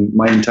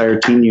my entire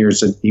teen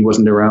years he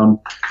wasn't around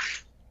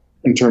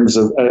in terms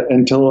of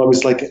until I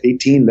was like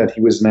 18 that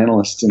he was an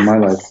analyst in my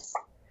life.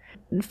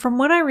 From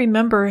what I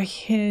remember,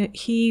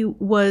 he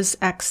was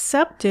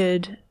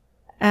accepted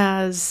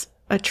as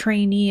a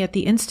trainee at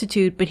the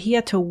Institute, but he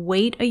had to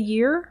wait a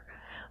year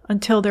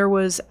until there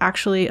was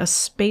actually a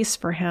space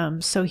for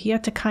him. So he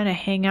had to kind of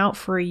hang out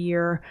for a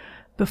year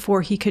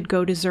before he could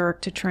go to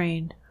Zurich to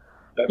train.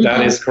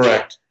 That is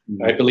correct.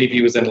 I believe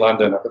he was in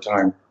London at the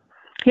time.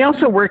 He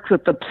also worked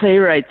with the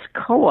Playwrights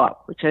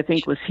Co-op, which I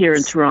think was here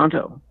in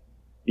Toronto.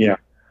 Yeah.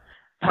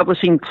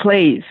 Publishing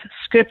plays,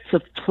 scripts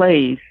of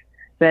plays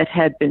that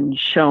had been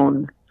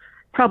shown,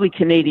 probably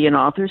Canadian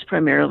authors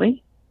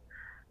primarily,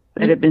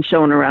 that had been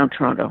shown around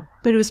Toronto.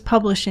 But it was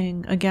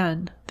publishing,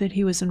 again, that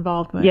he was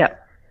involved with. Yeah.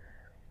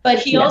 But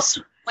he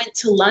also went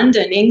to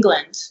London,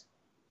 England.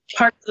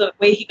 Part of the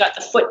way he got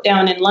the foot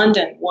down in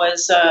London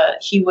was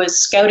he was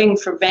scouting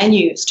for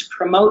venues to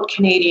promote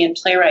Canadian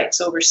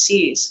playwrights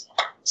overseas.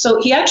 So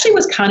he actually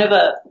was kind of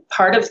a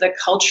part of the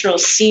cultural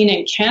scene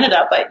in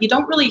Canada, but you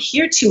don't really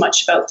hear too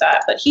much about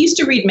that. But he used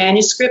to read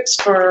manuscripts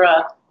for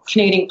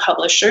Canadian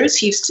publishers.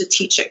 He used to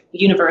teach at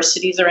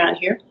universities around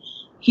here.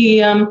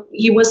 He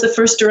was the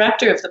first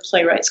director of the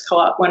Playwrights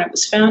Co-op when it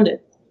was founded.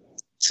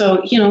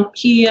 So,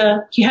 he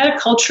had a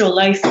cultural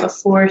life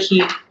before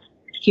he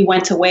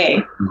went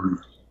away. Mm-hmm.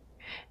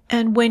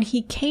 And when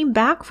he came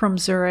back from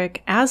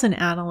Zurich as an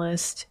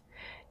analyst,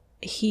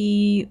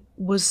 he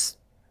was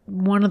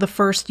one of the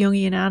first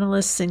Jungian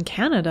analysts in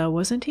Canada,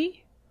 wasn't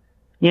he?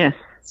 Yes.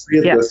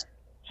 Yeah.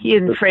 He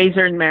and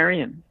Fraser and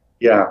Marion.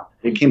 Yeah.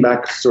 They came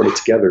back sort of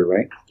together,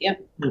 right? Yeah.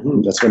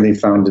 Mm-hmm. That's when they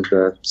founded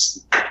the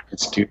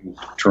Institute in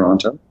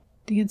Toronto.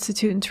 The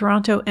Institute in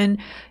Toronto. And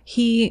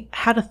he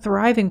had a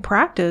thriving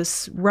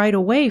practice right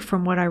away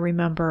from what I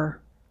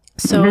remember.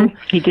 So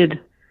he did.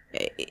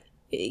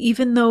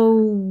 Even though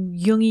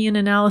Jungian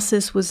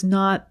analysis was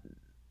not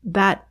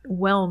that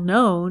well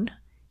known,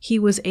 he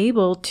was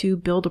able to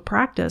build a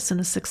practice,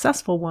 and a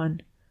successful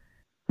one.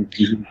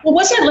 Well,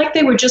 wasn't it like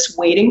they were just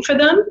waiting for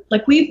them?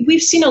 Like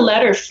we've seen a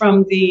letter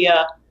from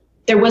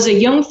there was a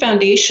Jung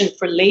Foundation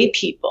for lay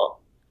people,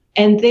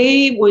 and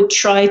they would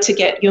try to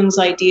get Jung's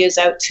ideas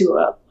out to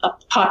a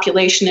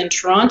population in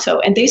Toronto,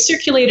 and they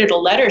circulated a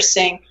letter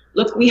saying,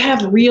 look, we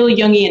have real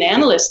Jungian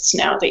analysts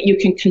now that you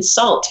can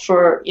consult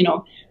for,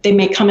 they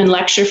may come and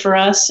lecture for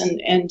us,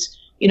 and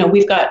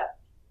we've got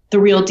the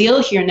real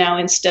deal here now.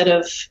 Instead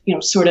of,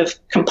 sort of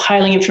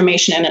compiling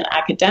information in an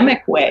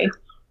academic way,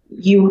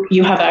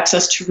 you have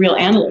access to real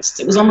analysts.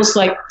 It was almost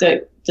like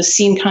the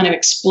scene kind of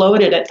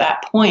exploded at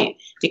that point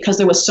because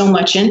there was so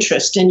much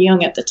interest in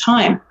Jung at the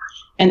time.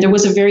 And there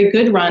was a very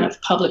good run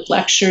of public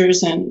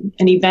lectures and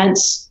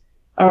events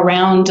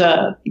around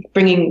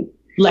bringing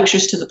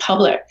lectures to the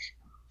public.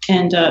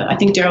 And I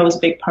think Daryl was a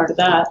big part of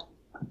that.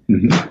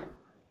 Mm-hmm.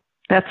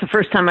 That's the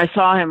first time I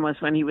saw him, was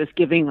when he was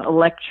giving a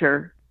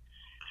lecture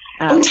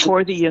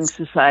for the Jung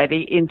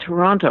Society in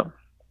Toronto.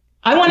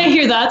 I want to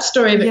hear that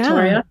story,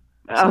 Victoria.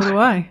 Yeah, so do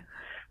I.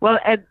 Well,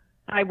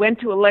 I went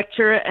to a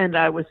lecture, and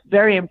I was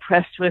very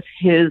impressed with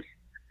his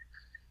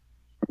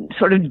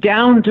sort of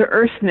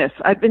down-to-earthness.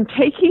 I've been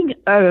taking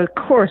a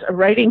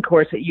writing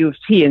course at U of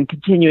T in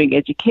continuing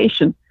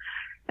education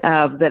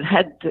that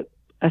had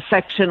a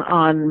section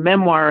on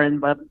memoir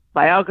and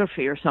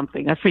biography or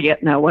something. I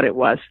forget now what it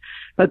was.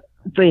 But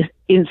the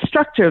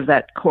instructor of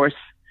that course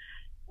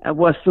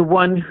was the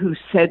one who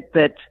said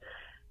that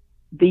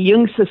the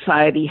Jung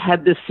Society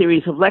had this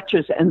series of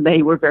lectures, and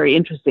they were very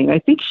interesting. I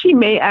think she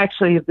may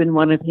actually have been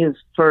one of his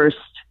first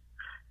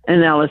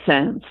analysts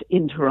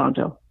in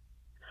Toronto.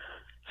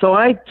 So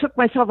I took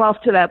myself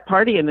off to that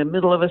party in the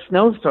middle of a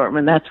snowstorm,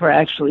 and that's where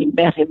I actually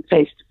met him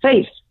face to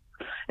face.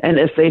 And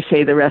as they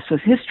say, the rest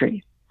was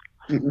history.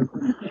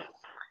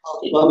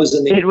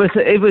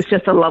 It was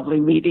just a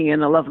lovely meeting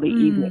and a lovely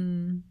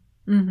evening.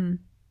 Mm-hmm.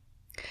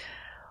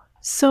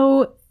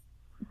 So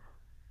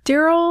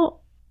Daryl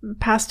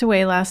passed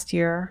away last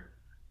year,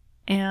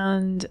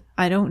 and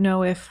I don't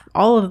know if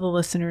all of the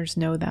listeners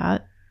know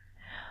that,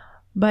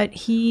 but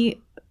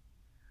he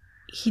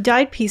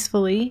died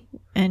peacefully,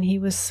 and he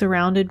was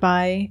surrounded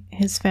by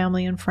his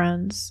family and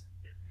friends.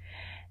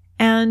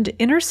 And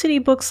Inner City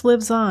Books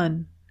lives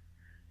on.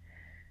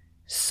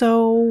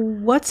 So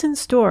what's in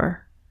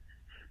store?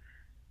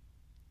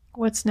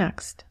 What's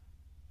next?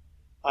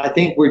 I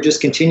think we're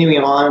just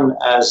continuing on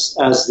as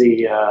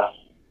the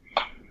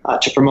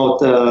to promote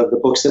the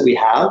books that we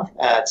have.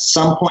 At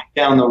some point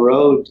down the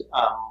road,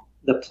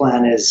 the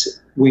plan is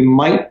we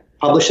might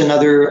publish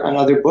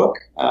another book.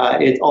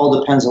 It all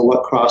depends on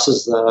what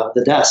crosses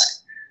the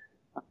desk.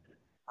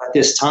 At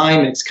this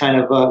time, it's kind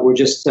of we're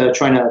just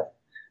trying to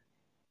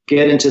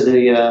get into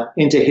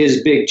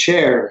his big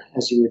chair,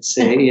 as you would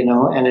say,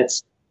 and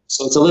it's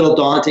a little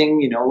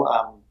daunting,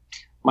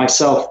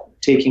 myself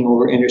taking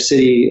over Inner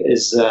City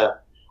is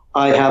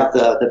I have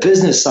the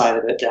business side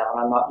of it down.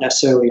 I'm not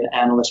necessarily an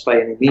analyst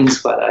by any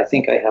means, but I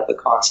think I have the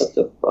concept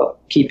of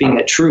keeping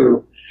it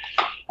true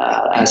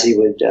as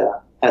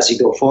you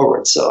go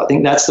forward. So I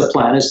think that's the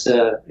plan, is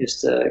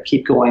to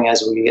keep going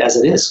as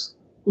it is.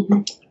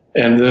 Mm-hmm.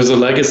 And there's a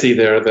legacy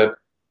there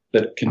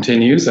that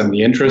continues, and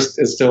the interest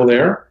is still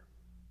there,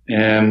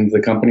 and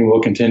the company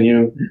will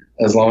continue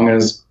as long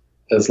as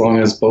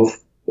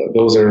both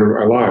those are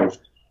alive.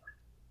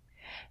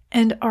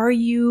 And are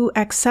you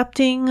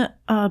accepting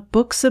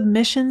book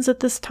submissions at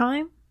this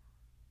time?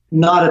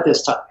 Not at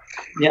this time.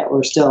 Yeah,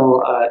 we're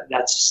still,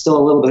 that's still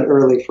a little bit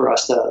early for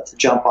us to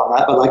jump on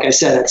that. But like I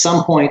said, at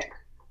some point,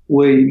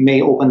 we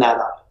may open that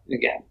up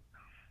again.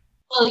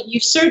 Well,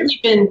 you've certainly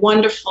been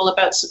wonderful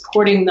about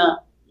supporting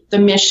the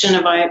mission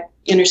of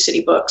Inner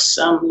City Books,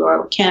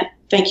 Laura. We can't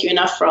thank you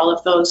enough for all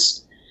of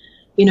those,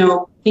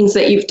 things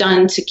that you've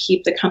done to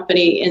keep the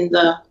company in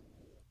the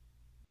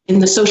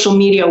social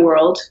media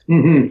world.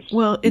 Mm-hmm.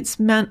 Well, it's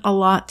meant a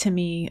lot to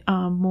me,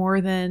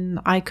 more than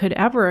I could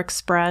ever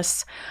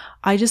express.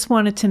 I just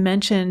wanted to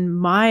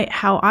mention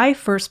how I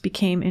first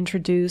became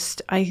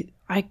introduced.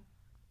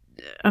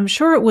 I'm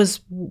sure it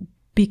was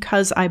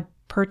because I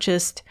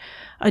purchased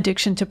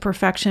Addiction to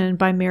Perfection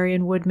by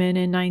Marion Woodman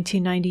in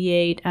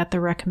 1998 at the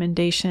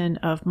recommendation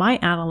of my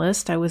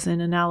analyst. I was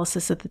in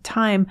analysis at the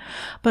time,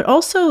 but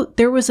also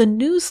there was a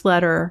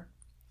newsletter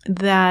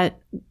that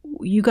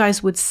you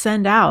guys would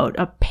send out,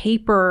 a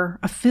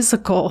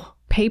physical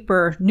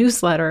paper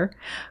newsletter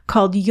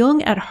called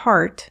Jung at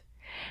Heart.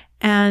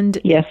 And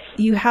yes,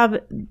 you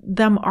have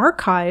them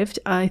archived,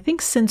 I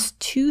think since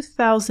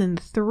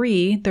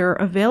 2003. They're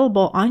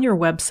available on your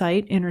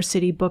website,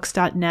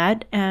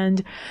 innercitybooks.net,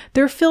 and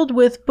they're filled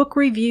with book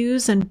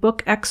reviews and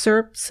book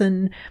excerpts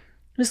and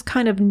just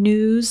kind of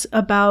news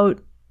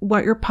about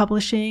what you're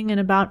publishing and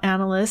about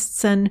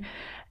analysts. And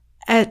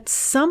at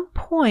some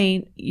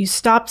point, you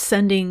stopped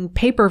sending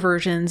paper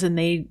versions and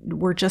they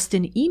were just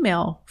in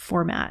email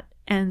format.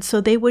 And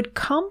so they would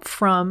come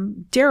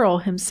from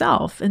Daryl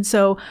himself. And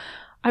so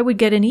I would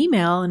get an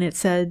email and it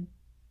said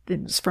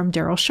it was from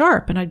Daryl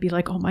Sharp. And I'd be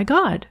like, oh my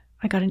God,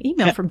 I got an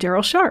email from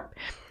Daryl Sharp.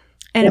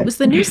 And it was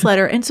the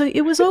newsletter. And so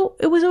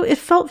it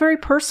felt very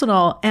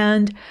personal.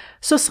 And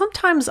so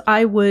sometimes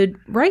I would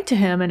write to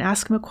him and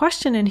ask him a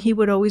question and he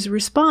would always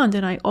respond.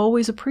 And I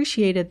always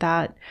appreciated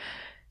that.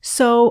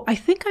 So I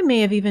think I may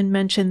have even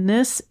mentioned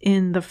this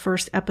in the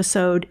first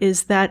episode,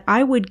 is that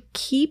I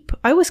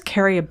always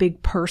carry a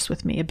big purse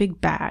with me, a big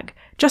bag,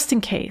 just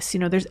in case,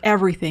 there's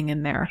everything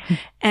in there.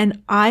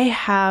 And I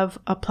have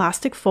a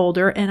plastic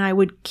folder and I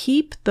would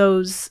keep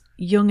those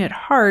Jung at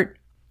Heart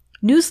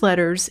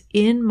newsletters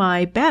in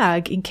my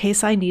bag in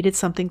case I needed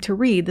something to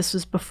read. This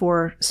was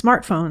before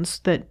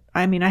smartphones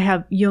I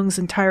have Jung's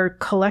entire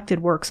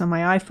collected works on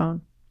my iPhone.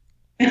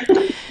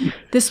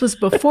 This was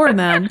before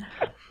then.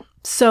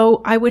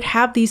 So I would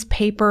have these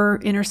paper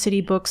Inner City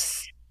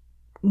Books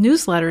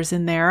newsletters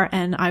in there,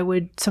 and I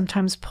would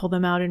sometimes pull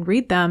them out and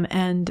read them.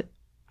 And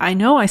I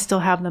know I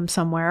still have them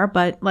somewhere,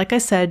 but like I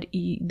said,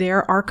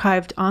 they're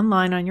archived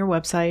online on your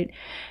website.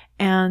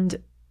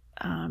 And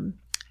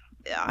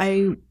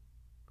I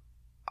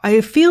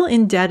feel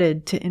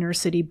indebted to Inner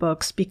City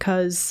Books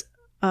because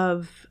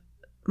of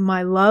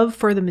my love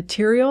for the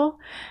material,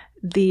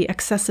 the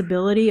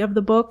accessibility of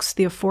the books,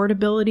 the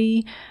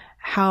affordability,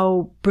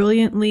 how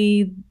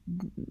brilliantly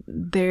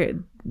they're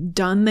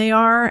done they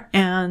are.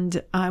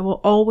 And I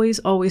will always,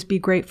 always be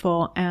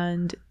grateful.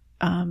 And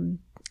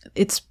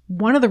it's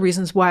one of the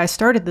reasons why I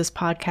started this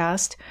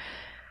podcast.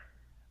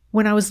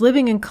 When I was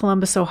living in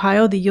Columbus,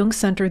 Ohio, the Jung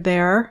Center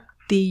there,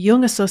 the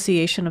Jung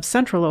Association of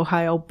Central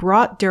Ohio,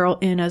 brought Daryl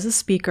in as a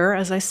speaker,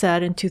 as I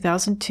said, in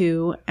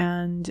 2002.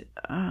 And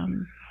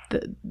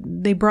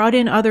they brought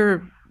in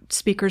other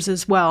speakers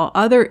as well,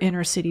 other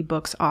inner city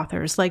books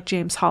authors like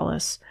James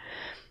Hollis.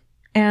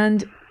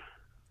 And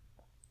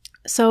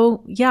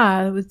so,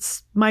 yeah,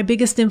 it's my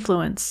biggest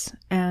influence.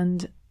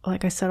 And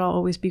like I said, I'll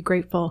always be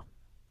grateful.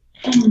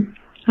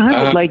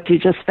 I would like to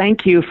just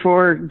thank you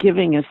for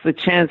giving us the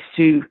chance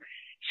to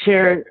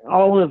share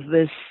all of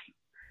this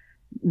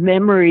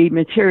memory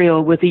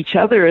material with each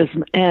other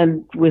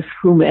and with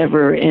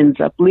whomever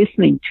ends up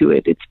listening to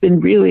it. It's been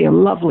really a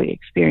lovely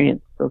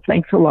experience. So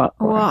thanks a lot.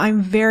 Well,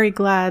 I'm very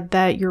glad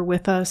that you're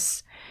with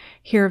us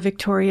here,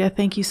 Victoria.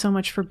 Thank you so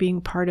much for being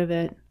part of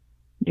it.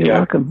 You're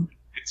welcome.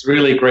 It's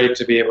really great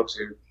to be able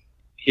to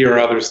hear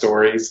other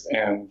stories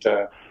and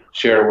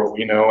share what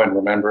we know and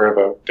remember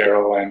about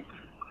Daryl and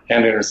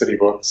Inner City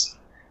Books.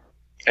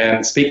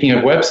 And speaking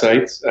of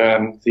websites,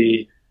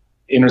 the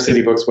Inner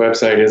City Books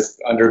website is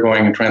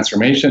undergoing a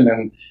transformation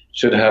and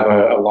should have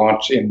a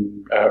launch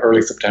in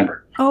early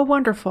September. Oh,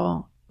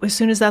 wonderful. As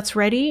soon as that's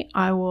ready,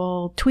 I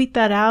will tweet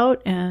that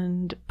out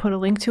and put a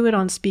link to it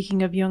on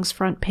Speaking of Jung's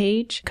front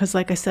page. Because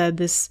like I said,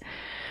 this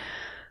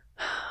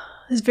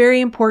is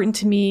very important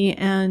to me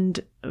and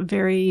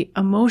very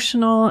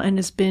emotional and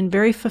has been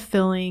very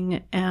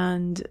fulfilling,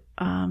 and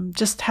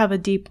just have a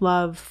deep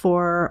love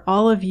for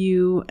all of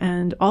you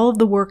and all of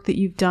the work that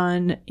you've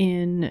done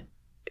in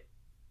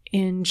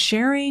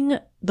sharing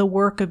the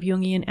work of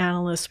Jungian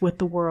analysts with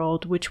the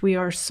world, which we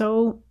are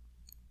so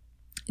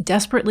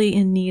desperately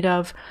in need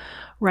of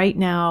right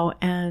now.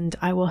 And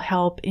I will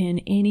help in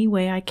any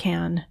way I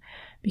can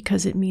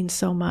because it means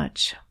so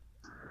much.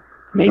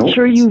 Make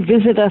sure you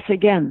visit us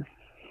again.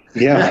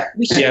 Yeah.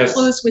 We should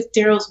close with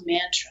Daryl's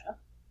mantra,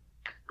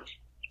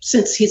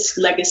 since his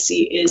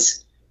legacy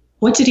is,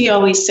 what did he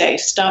always say?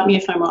 Stop me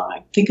if I'm wrong.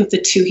 I think of the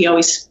two he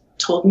always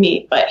told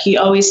me, but he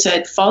always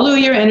said, follow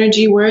your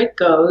energy where it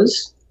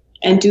goes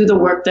and do the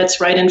work that's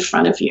right in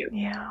front of you.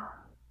 Yeah.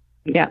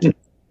 Yeah.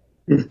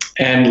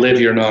 And live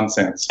your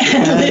nonsense.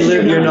 And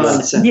live your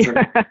nonsense.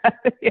 Yeah.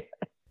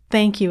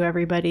 Thank you,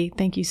 everybody.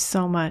 Thank you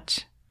so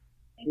much.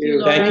 Thank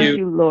you. Thank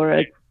you,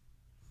 Laura.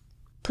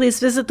 Please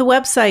visit the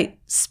website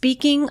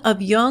Speaking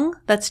of Jung,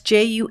 that's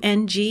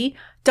JUNG.com,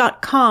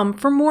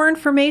 for more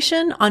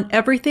information on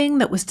everything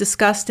that was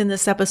discussed in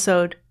this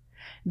episode.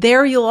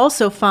 There you'll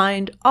also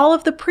find all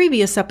of the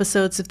previous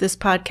episodes of this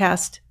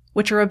podcast,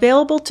 which are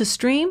available to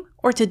stream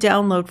or to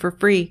download for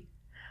free.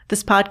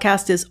 This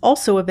podcast is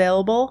also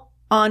available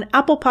on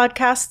Apple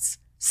Podcasts,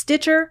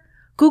 Stitcher,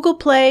 Google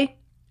Play,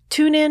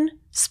 TuneIn,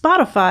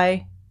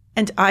 Spotify,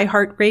 and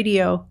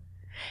iHeartRadio.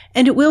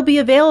 And it will be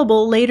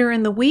available later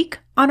in the week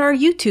on our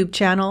YouTube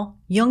channel,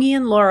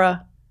 Jungian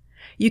Laura.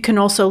 You can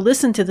also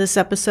listen to this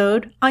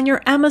episode on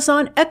your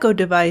Amazon Echo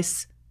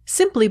device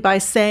simply by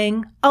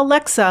saying,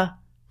 Alexa,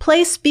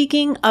 play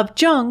Speaking of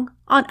Jung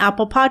on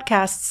Apple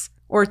Podcasts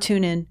or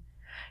TuneIn.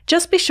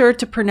 Just be sure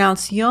to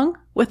pronounce Jung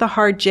with a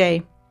hard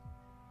J.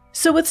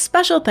 So with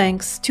special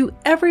thanks to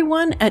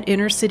everyone at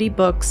Inner City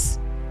Books,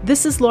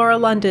 this is Laura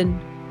London,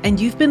 and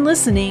you've been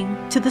listening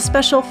to the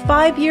special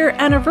 5-year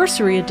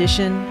anniversary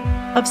edition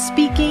of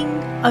Speaking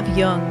of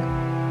Jung.